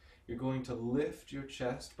ribs. You're going to lift your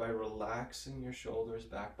chest by relaxing your shoulders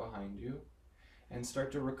back behind you and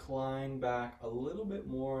start to recline back a little bit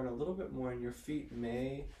more and a little bit more, and your feet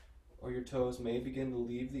may or your toes may begin to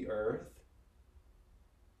leave the earth.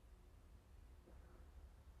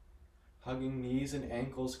 Hugging knees and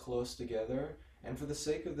ankles close together. And for the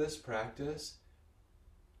sake of this practice,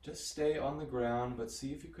 just stay on the ground, but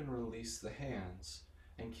see if you can release the hands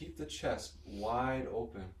and keep the chest wide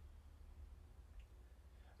open.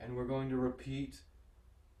 And we're going to repeat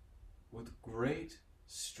with great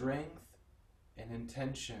strength and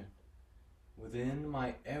intention. Within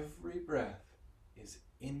my every breath is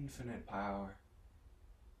infinite power.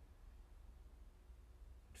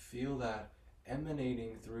 Feel that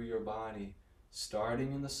emanating through your body,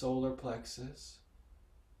 starting in the solar plexus.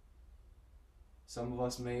 Some of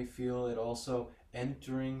us may feel it also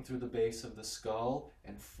entering through the base of the skull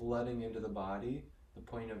and flooding into the body, the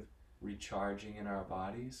point of recharging in our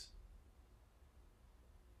bodies.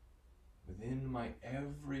 Within my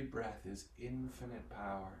every breath is infinite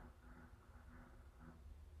power.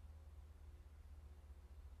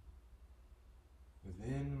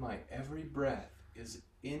 Within my every breath is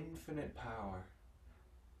infinite power.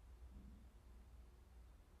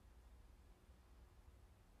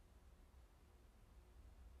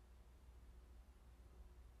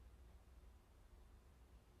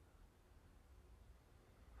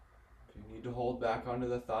 If you need to hold back onto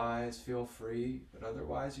the thighs, feel free, but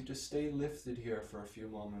otherwise you just stay lifted here for a few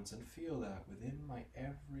moments and feel that within my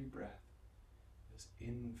every breath is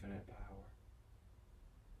infinite power.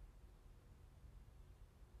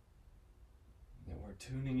 And we're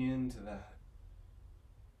tuning into that.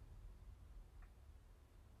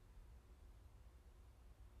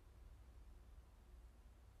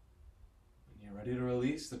 When you're ready to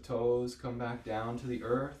release, the toes come back down to the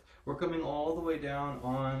earth. We're coming all the way down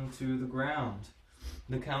onto the ground.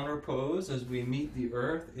 The counter pose as we meet the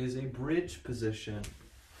earth is a bridge position.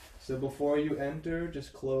 So before you enter,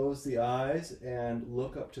 just close the eyes and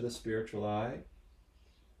look up to the spiritual eye.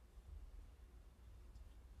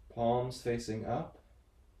 Palms facing up.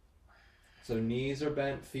 So knees are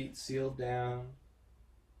bent, feet sealed down.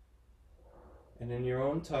 And in your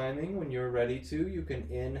own timing, when you're ready to, you can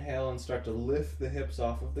inhale and start to lift the hips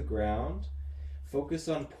off of the ground. Focus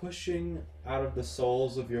on pushing out of the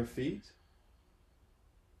soles of your feet.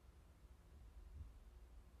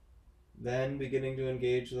 Then beginning to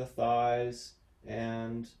engage the thighs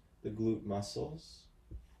and the glute muscles.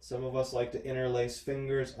 Some of us like to interlace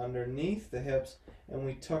fingers underneath the hips, and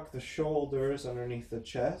we tuck the shoulders underneath the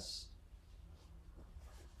chest.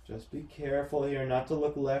 Just be careful here not to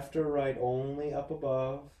look left or right, only up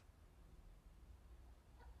above.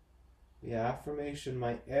 The affirmation,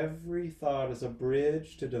 my every thought is a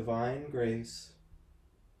bridge to divine grace.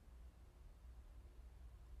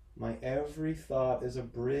 My every thought is a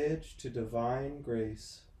bridge to divine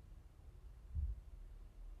grace.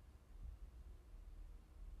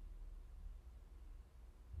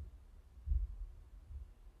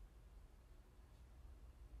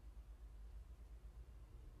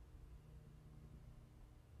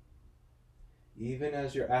 Even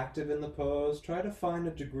as you're active in the pose, try to find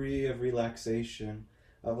a degree of relaxation,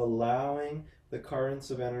 of allowing the currents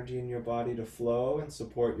of energy in your body to flow and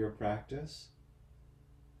support your practice.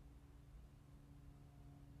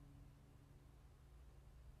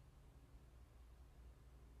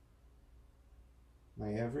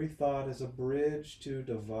 My every thought is a bridge to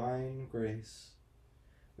divine grace.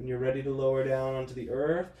 When you're ready to lower down onto the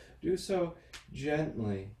earth, do so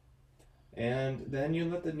gently. And then you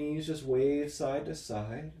let the knees just wave side to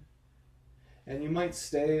side. And you might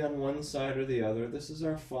stay on one side or the other. This is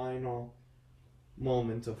our final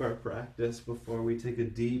moment of our practice before we take a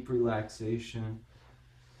deep relaxation.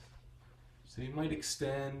 So you might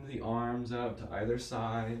extend the arms out to either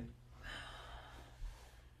side.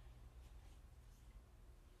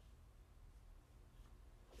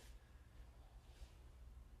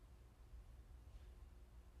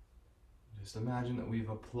 Just imagine that we've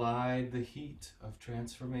applied the heat of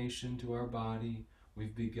transformation to our body.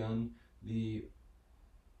 We've begun the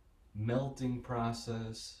melting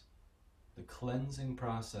process, the cleansing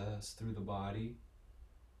process through the body.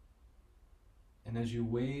 And as you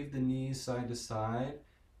wave the knees side to side,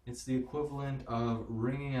 it's the equivalent of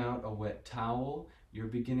wringing out a wet towel. You're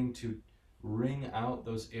beginning to wring out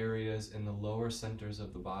those areas in the lower centers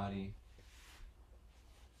of the body.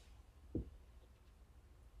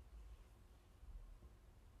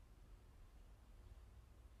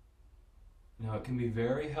 Now it can be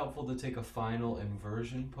very helpful to take a final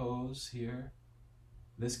inversion pose here.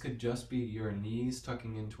 This could just be your knees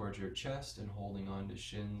tucking in towards your chest and holding on to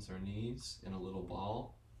shins or knees in a little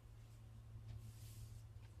ball.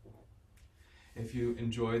 If you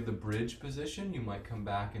enjoyed the bridge position, you might come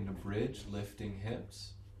back into bridge, lifting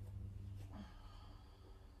hips.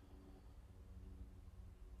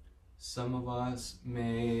 Some of us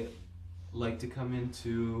may like to come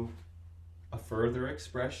into a further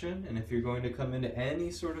expression, and if you're going to come into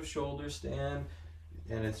any sort of shoulder stand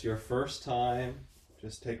and it's your first time,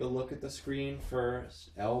 just take a look at the screen first.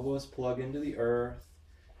 Elbows plug into the earth.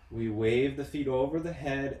 We wave the feet over the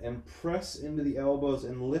head and press into the elbows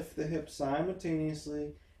and lift the hips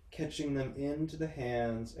simultaneously, catching them into the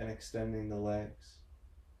hands and extending the legs.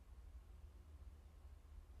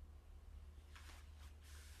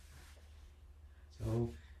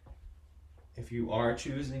 So if you are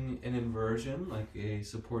choosing an inversion, like a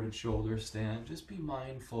supported shoulder stand, just be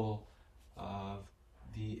mindful of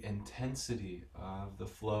the intensity of the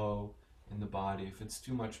flow in the body. If it's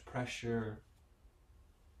too much pressure,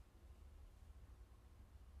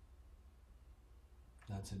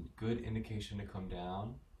 that's a good indication to come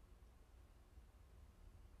down.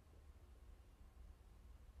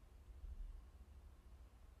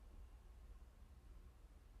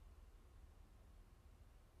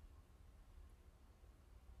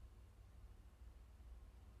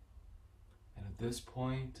 And at this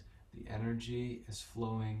point, the energy is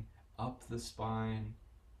flowing up the spine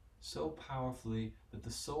so powerfully that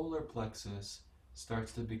the solar plexus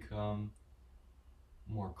starts to become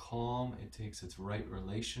more calm. It takes its right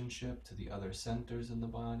relationship to the other centers in the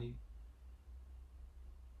body.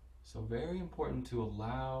 So very important to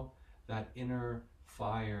allow that inner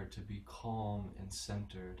fire to be calm and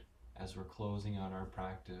centered as we're closing out our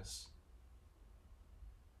practice.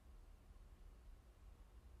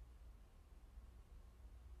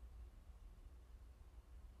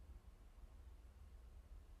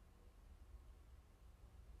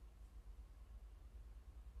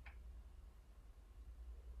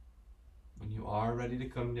 When you are ready to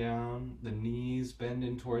come down, the knees bend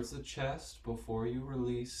in towards the chest before you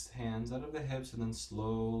release hands out of the hips, and then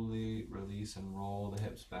slowly release and roll the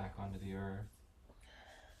hips back onto the earth.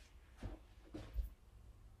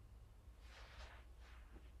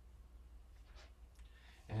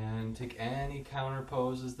 And take any counter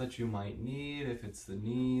poses that you might need. If it's the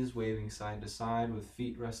knees waving side to side with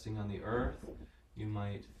feet resting on the earth, you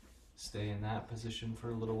might stay in that position for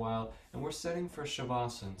a little while. And we're setting for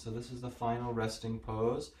Shavasana, so this is the final resting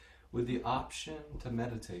pose with the option to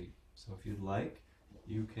meditate. So if you'd like,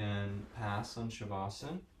 you can pass on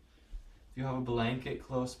Shavasana. If you have a blanket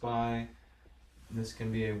close by, this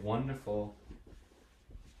can be a wonderful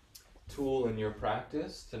tool in your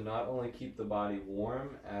practice to not only keep the body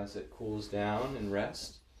warm as it cools down and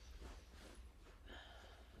rest,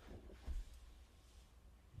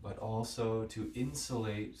 but also to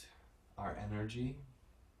insulate our energy,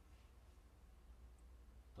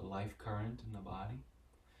 the life current in the body.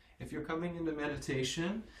 If you're coming into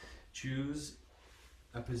meditation, choose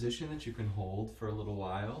a position that you can hold for a little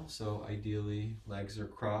while. So ideally, legs are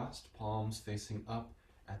crossed, palms facing up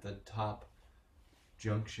at the top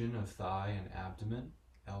junction of thigh and abdomen,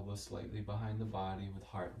 elbows slightly behind the body with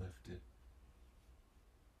heart lifted.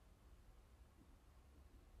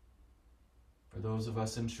 For those of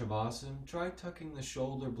us in Shavasana, try tucking the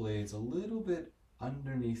shoulder blades a little bit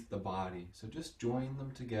underneath the body. So just join them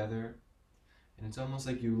together, and it's almost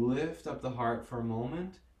like you lift up the heart for a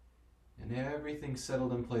moment, and everything's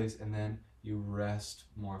settled in place, and then you rest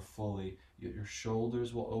more fully. Your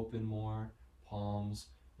shoulders will open more, palms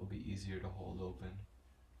will be easier to hold open.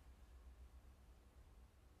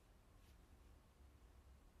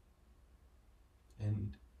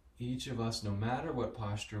 And each of us, no matter what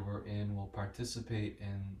posture we're in, will participate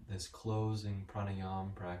in this closing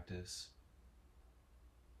pranayama practice.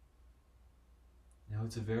 Now,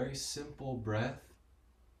 it's a very simple breath,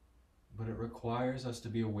 but it requires us to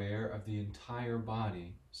be aware of the entire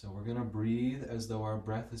body. So we're going to breathe as though our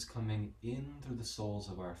breath is coming in through the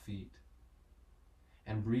soles of our feet.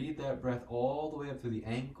 And breathe that breath all the way up through the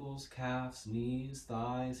ankles, calves, knees,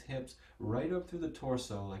 thighs, hips, right up through the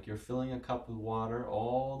torso, like you're filling a cup with water,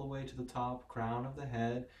 all the way to the top, crown of the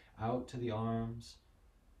head, out to the arms.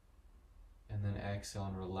 And then exhale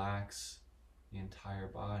and relax the entire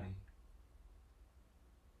body.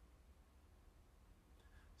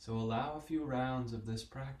 So allow a few rounds of this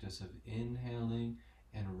practice of inhaling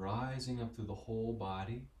and rising up through the whole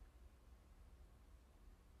body.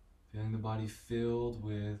 Feeling the body filled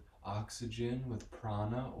with oxygen, with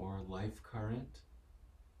prana or life current.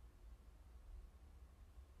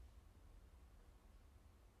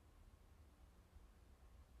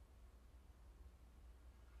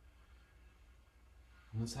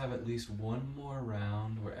 And let's have at least one more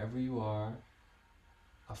round wherever you are.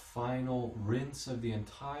 A final rinse of the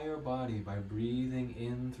entire body by breathing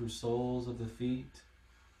in through soles of the feet,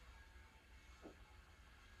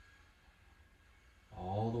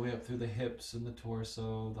 all the way up through the hips and the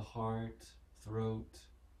torso, the heart, throat,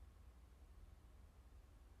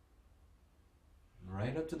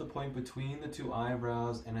 right up to the point between the two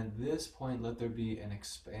eyebrows, and at this point let there be an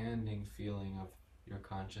expanding feeling of your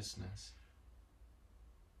consciousness.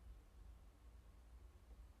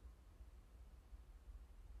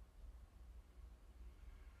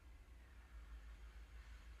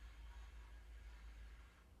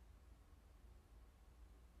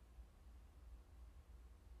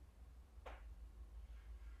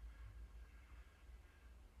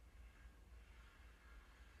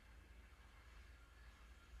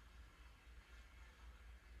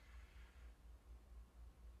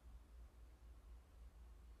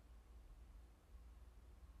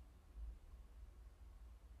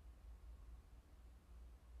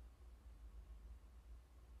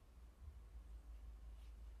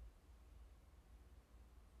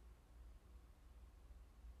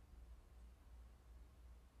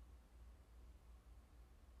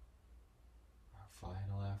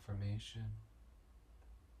 Final affirmation.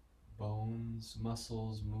 Bones,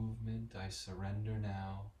 muscles, movement, I surrender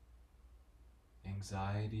now.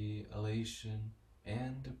 Anxiety, elation,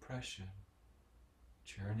 and depression,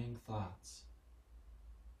 churning thoughts,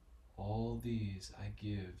 all these I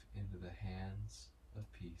give into the hands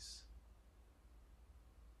of peace.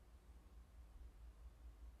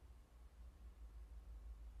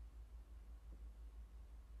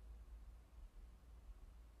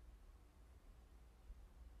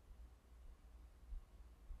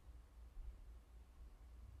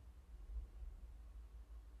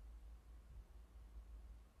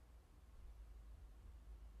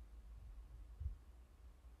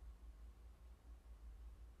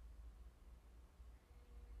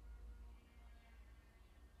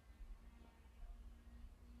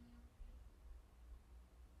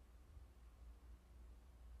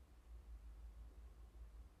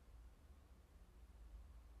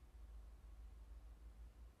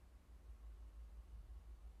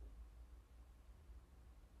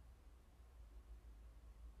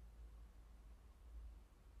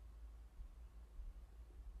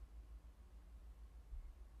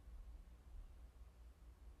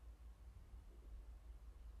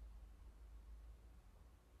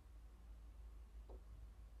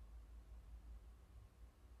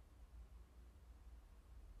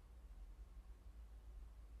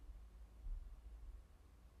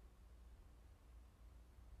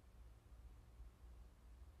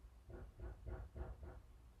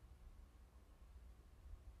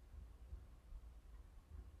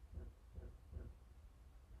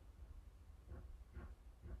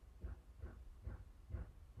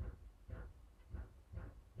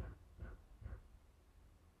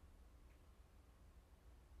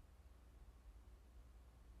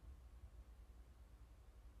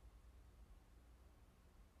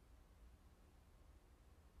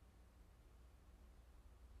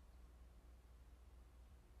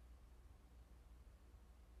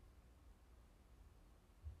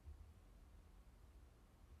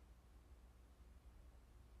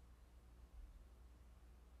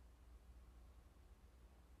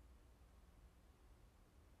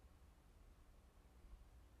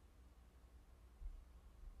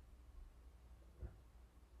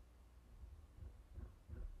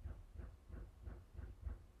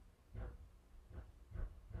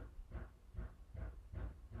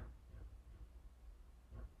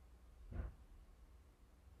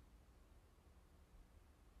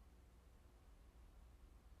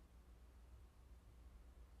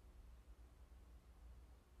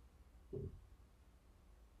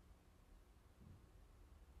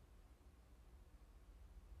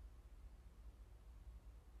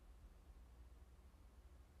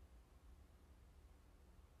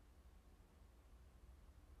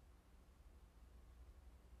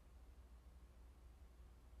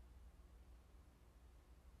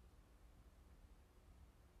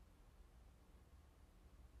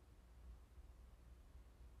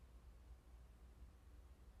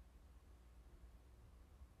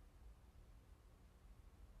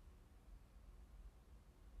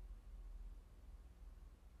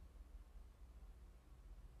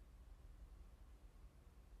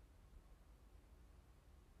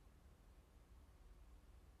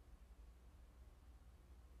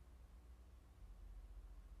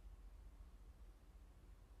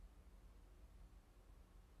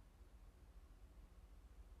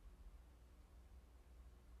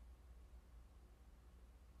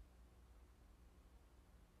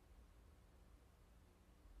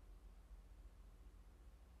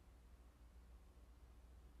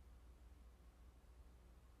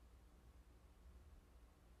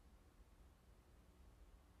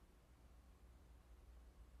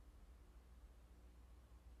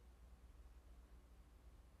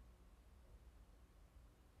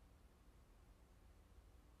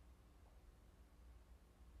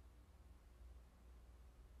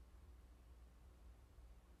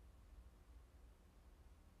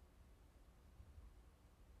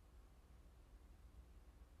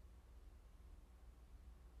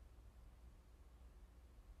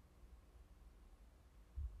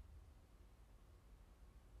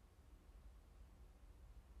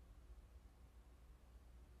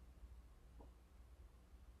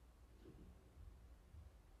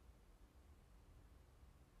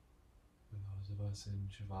 us in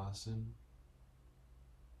Shavasana.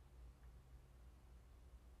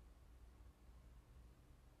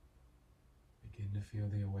 Begin to feel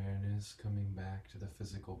the awareness coming back to the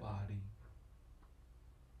physical body.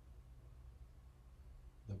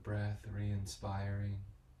 The breath re-inspiring.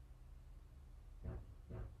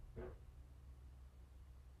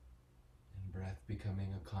 And breath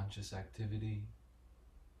becoming a conscious activity.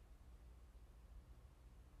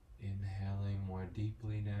 Inhaling more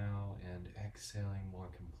deeply now and exhaling more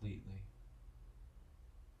completely.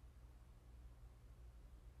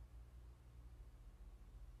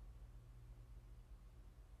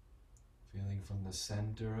 Feeling from the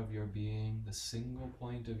center of your being, the single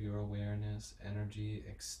point of your awareness, energy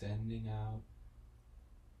extending out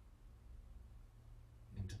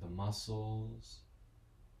into the muscles,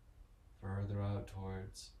 further out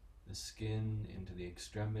towards the skin, into the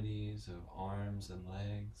extremities of arms and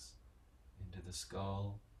legs, into the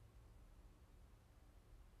skull.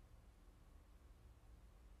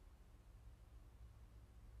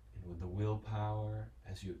 And with the willpower,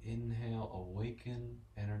 as you inhale, awaken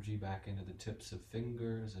energy back into the tips of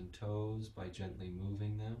fingers and toes by gently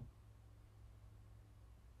moving them.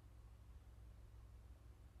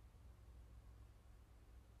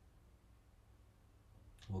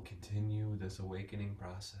 We'll continue this awakening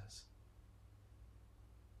process.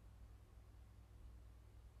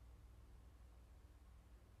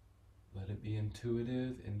 Let it be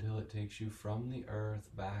intuitive until it takes you from the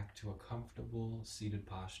earth back to a comfortable seated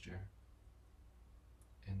posture.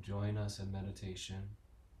 And join us in meditation.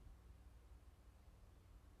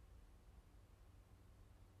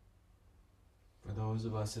 For those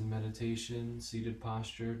of us in meditation, seated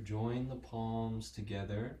posture, join the palms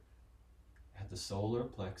together at the solar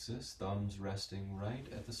plexus, thumbs resting right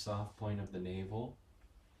at the soft point of the navel.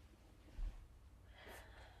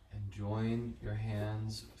 And join your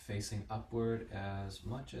hands facing upward as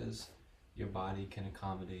much as your body can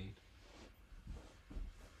accommodate.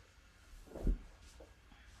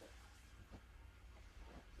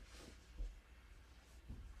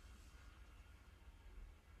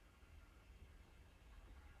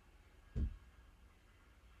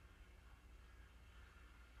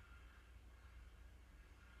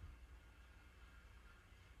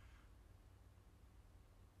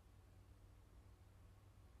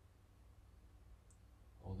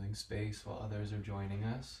 Holding space while others are joining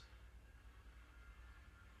us.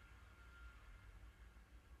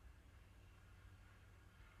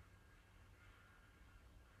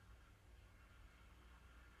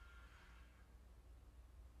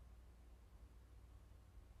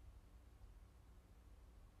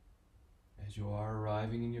 As you are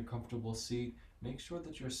arriving in your comfortable seat, make sure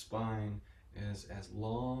that your spine is as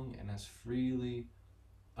long and as freely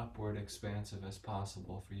upward expansive as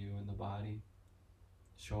possible for you in the body.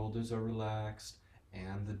 Shoulders are relaxed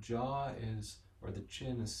and the jaw is, or the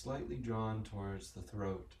chin is slightly drawn towards the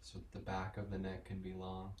throat so that the back of the neck can be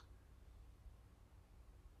long.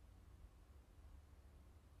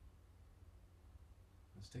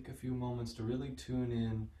 Let's take a few moments to really tune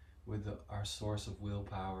in with our source of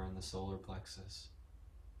willpower in the solar plexus.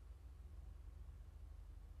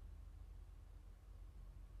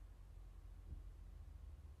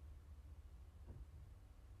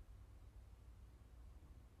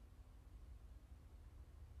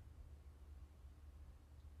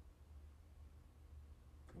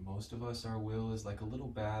 For most of us, our will is like a little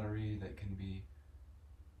battery that can be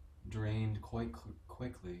drained quite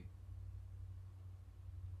quickly.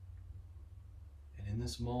 And in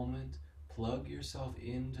this moment, plug yourself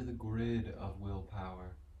into the grid of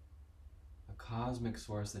willpower, a cosmic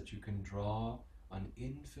source that you can draw on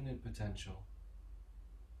infinite potential.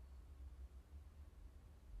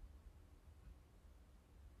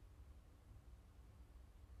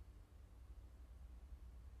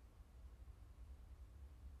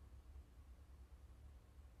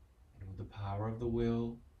 And with the power of the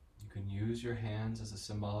will, you can use your hands as a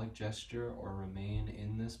symbolic gesture or remain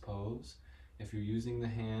in this pose. If you're using the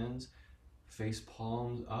hands, face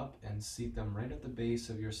palms up and seat them right at the base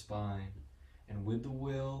of your spine. And with the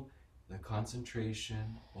will, the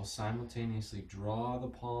concentration will simultaneously draw the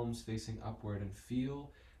palms facing upward and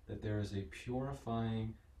feel that there is a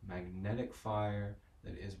purifying magnetic fire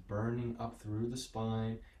that is burning up through the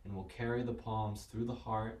spine and will carry the palms through the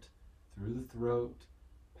heart, through the throat,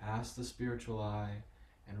 past the spiritual eye,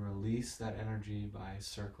 and release that energy by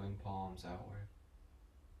circling palms outward.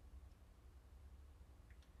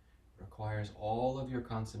 Requires all of your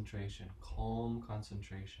concentration, calm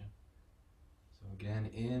concentration. So again,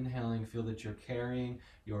 inhaling, feel that you're carrying,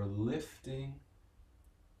 you're lifting,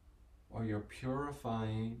 or you're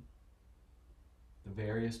purifying the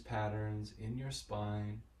various patterns in your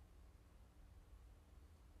spine.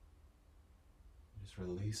 Just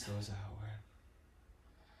release those outward.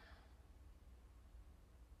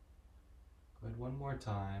 Good, one more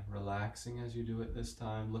time, relaxing as you do it this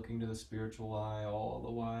time, looking to the spiritual eye all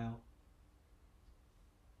the while.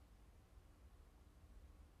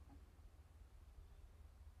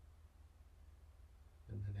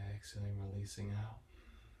 And then exhaling, releasing out.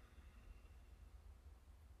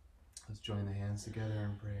 Let's join the hands together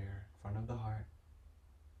in prayer in front of the heart.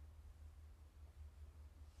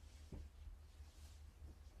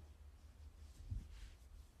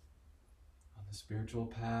 On the spiritual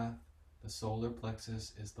path, the solar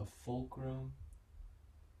plexus is the fulcrum.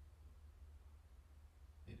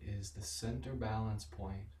 It is the center balance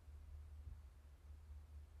point.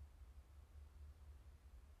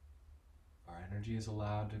 Our energy is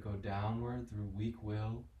allowed to go downward through weak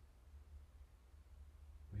will.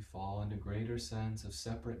 We fall into greater sense of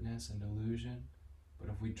separateness and illusion. But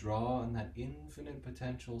if we draw on that infinite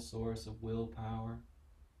potential source of willpower,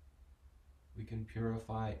 we can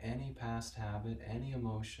purify any past habit, any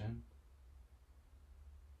emotion.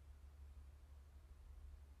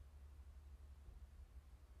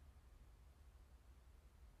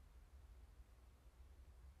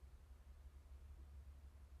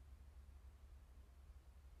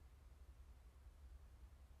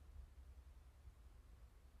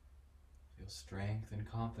 Feel strength and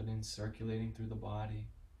confidence circulating through the body,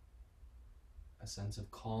 a sense of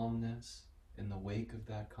calmness in the wake of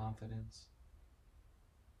that confidence.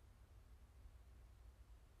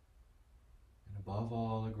 And above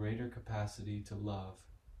all, a greater capacity to love.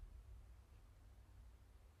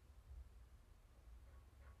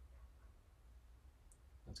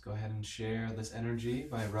 Let's go ahead and share this energy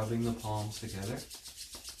by rubbing the palms together,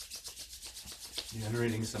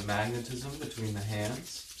 generating some magnetism between the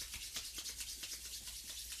hands.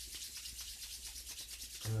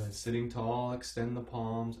 Good. Sitting tall, extend the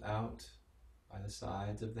palms out by the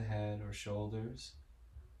sides of the head or shoulders.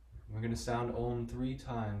 We're going to sound Om 3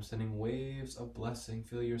 times, sending waves of blessing.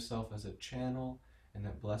 Feel yourself as a channel, and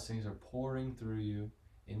that blessings are pouring through you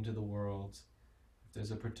into the world. If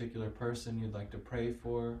there's a particular person you'd like to pray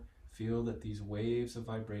for, feel that these waves of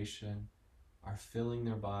vibration are filling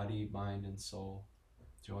their body, mind, and soul.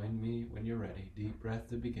 Join me when you're ready. Deep breath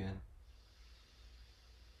to begin.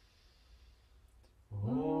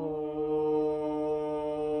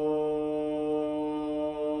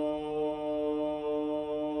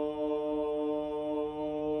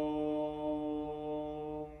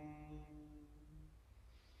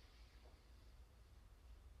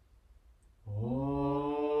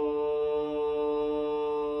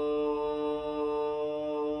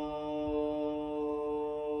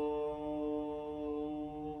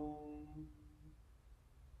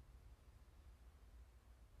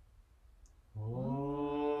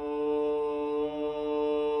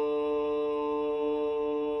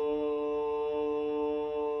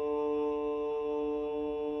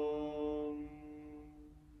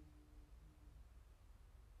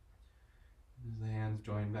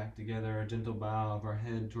 Join back together, a gentle bow of our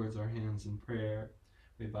head towards our hands in prayer.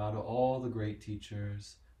 We bow to all the great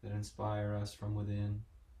teachers that inspire us from within.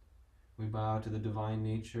 We bow to the divine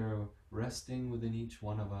nature resting within each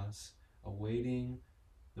one of us, awaiting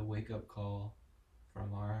the wake-up call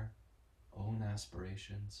from our own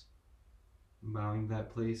aspirations. Bowing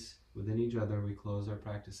that place within each other, we close our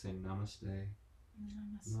practice saying Namaste.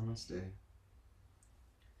 Namaste. Namaste.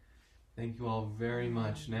 Thank you all very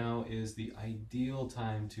much. Now is the ideal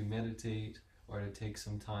time to meditate or to take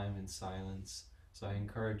some time in silence. So I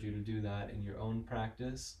encourage you to do that in your own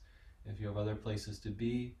practice. If you have other places to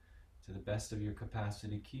be, to the best of your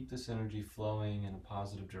capacity, keep this energy flowing in a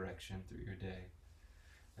positive direction through your day.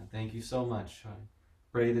 And thank you so much. I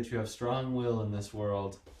pray that you have strong will in this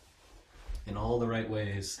world in all the right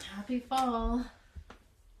ways. Happy fall.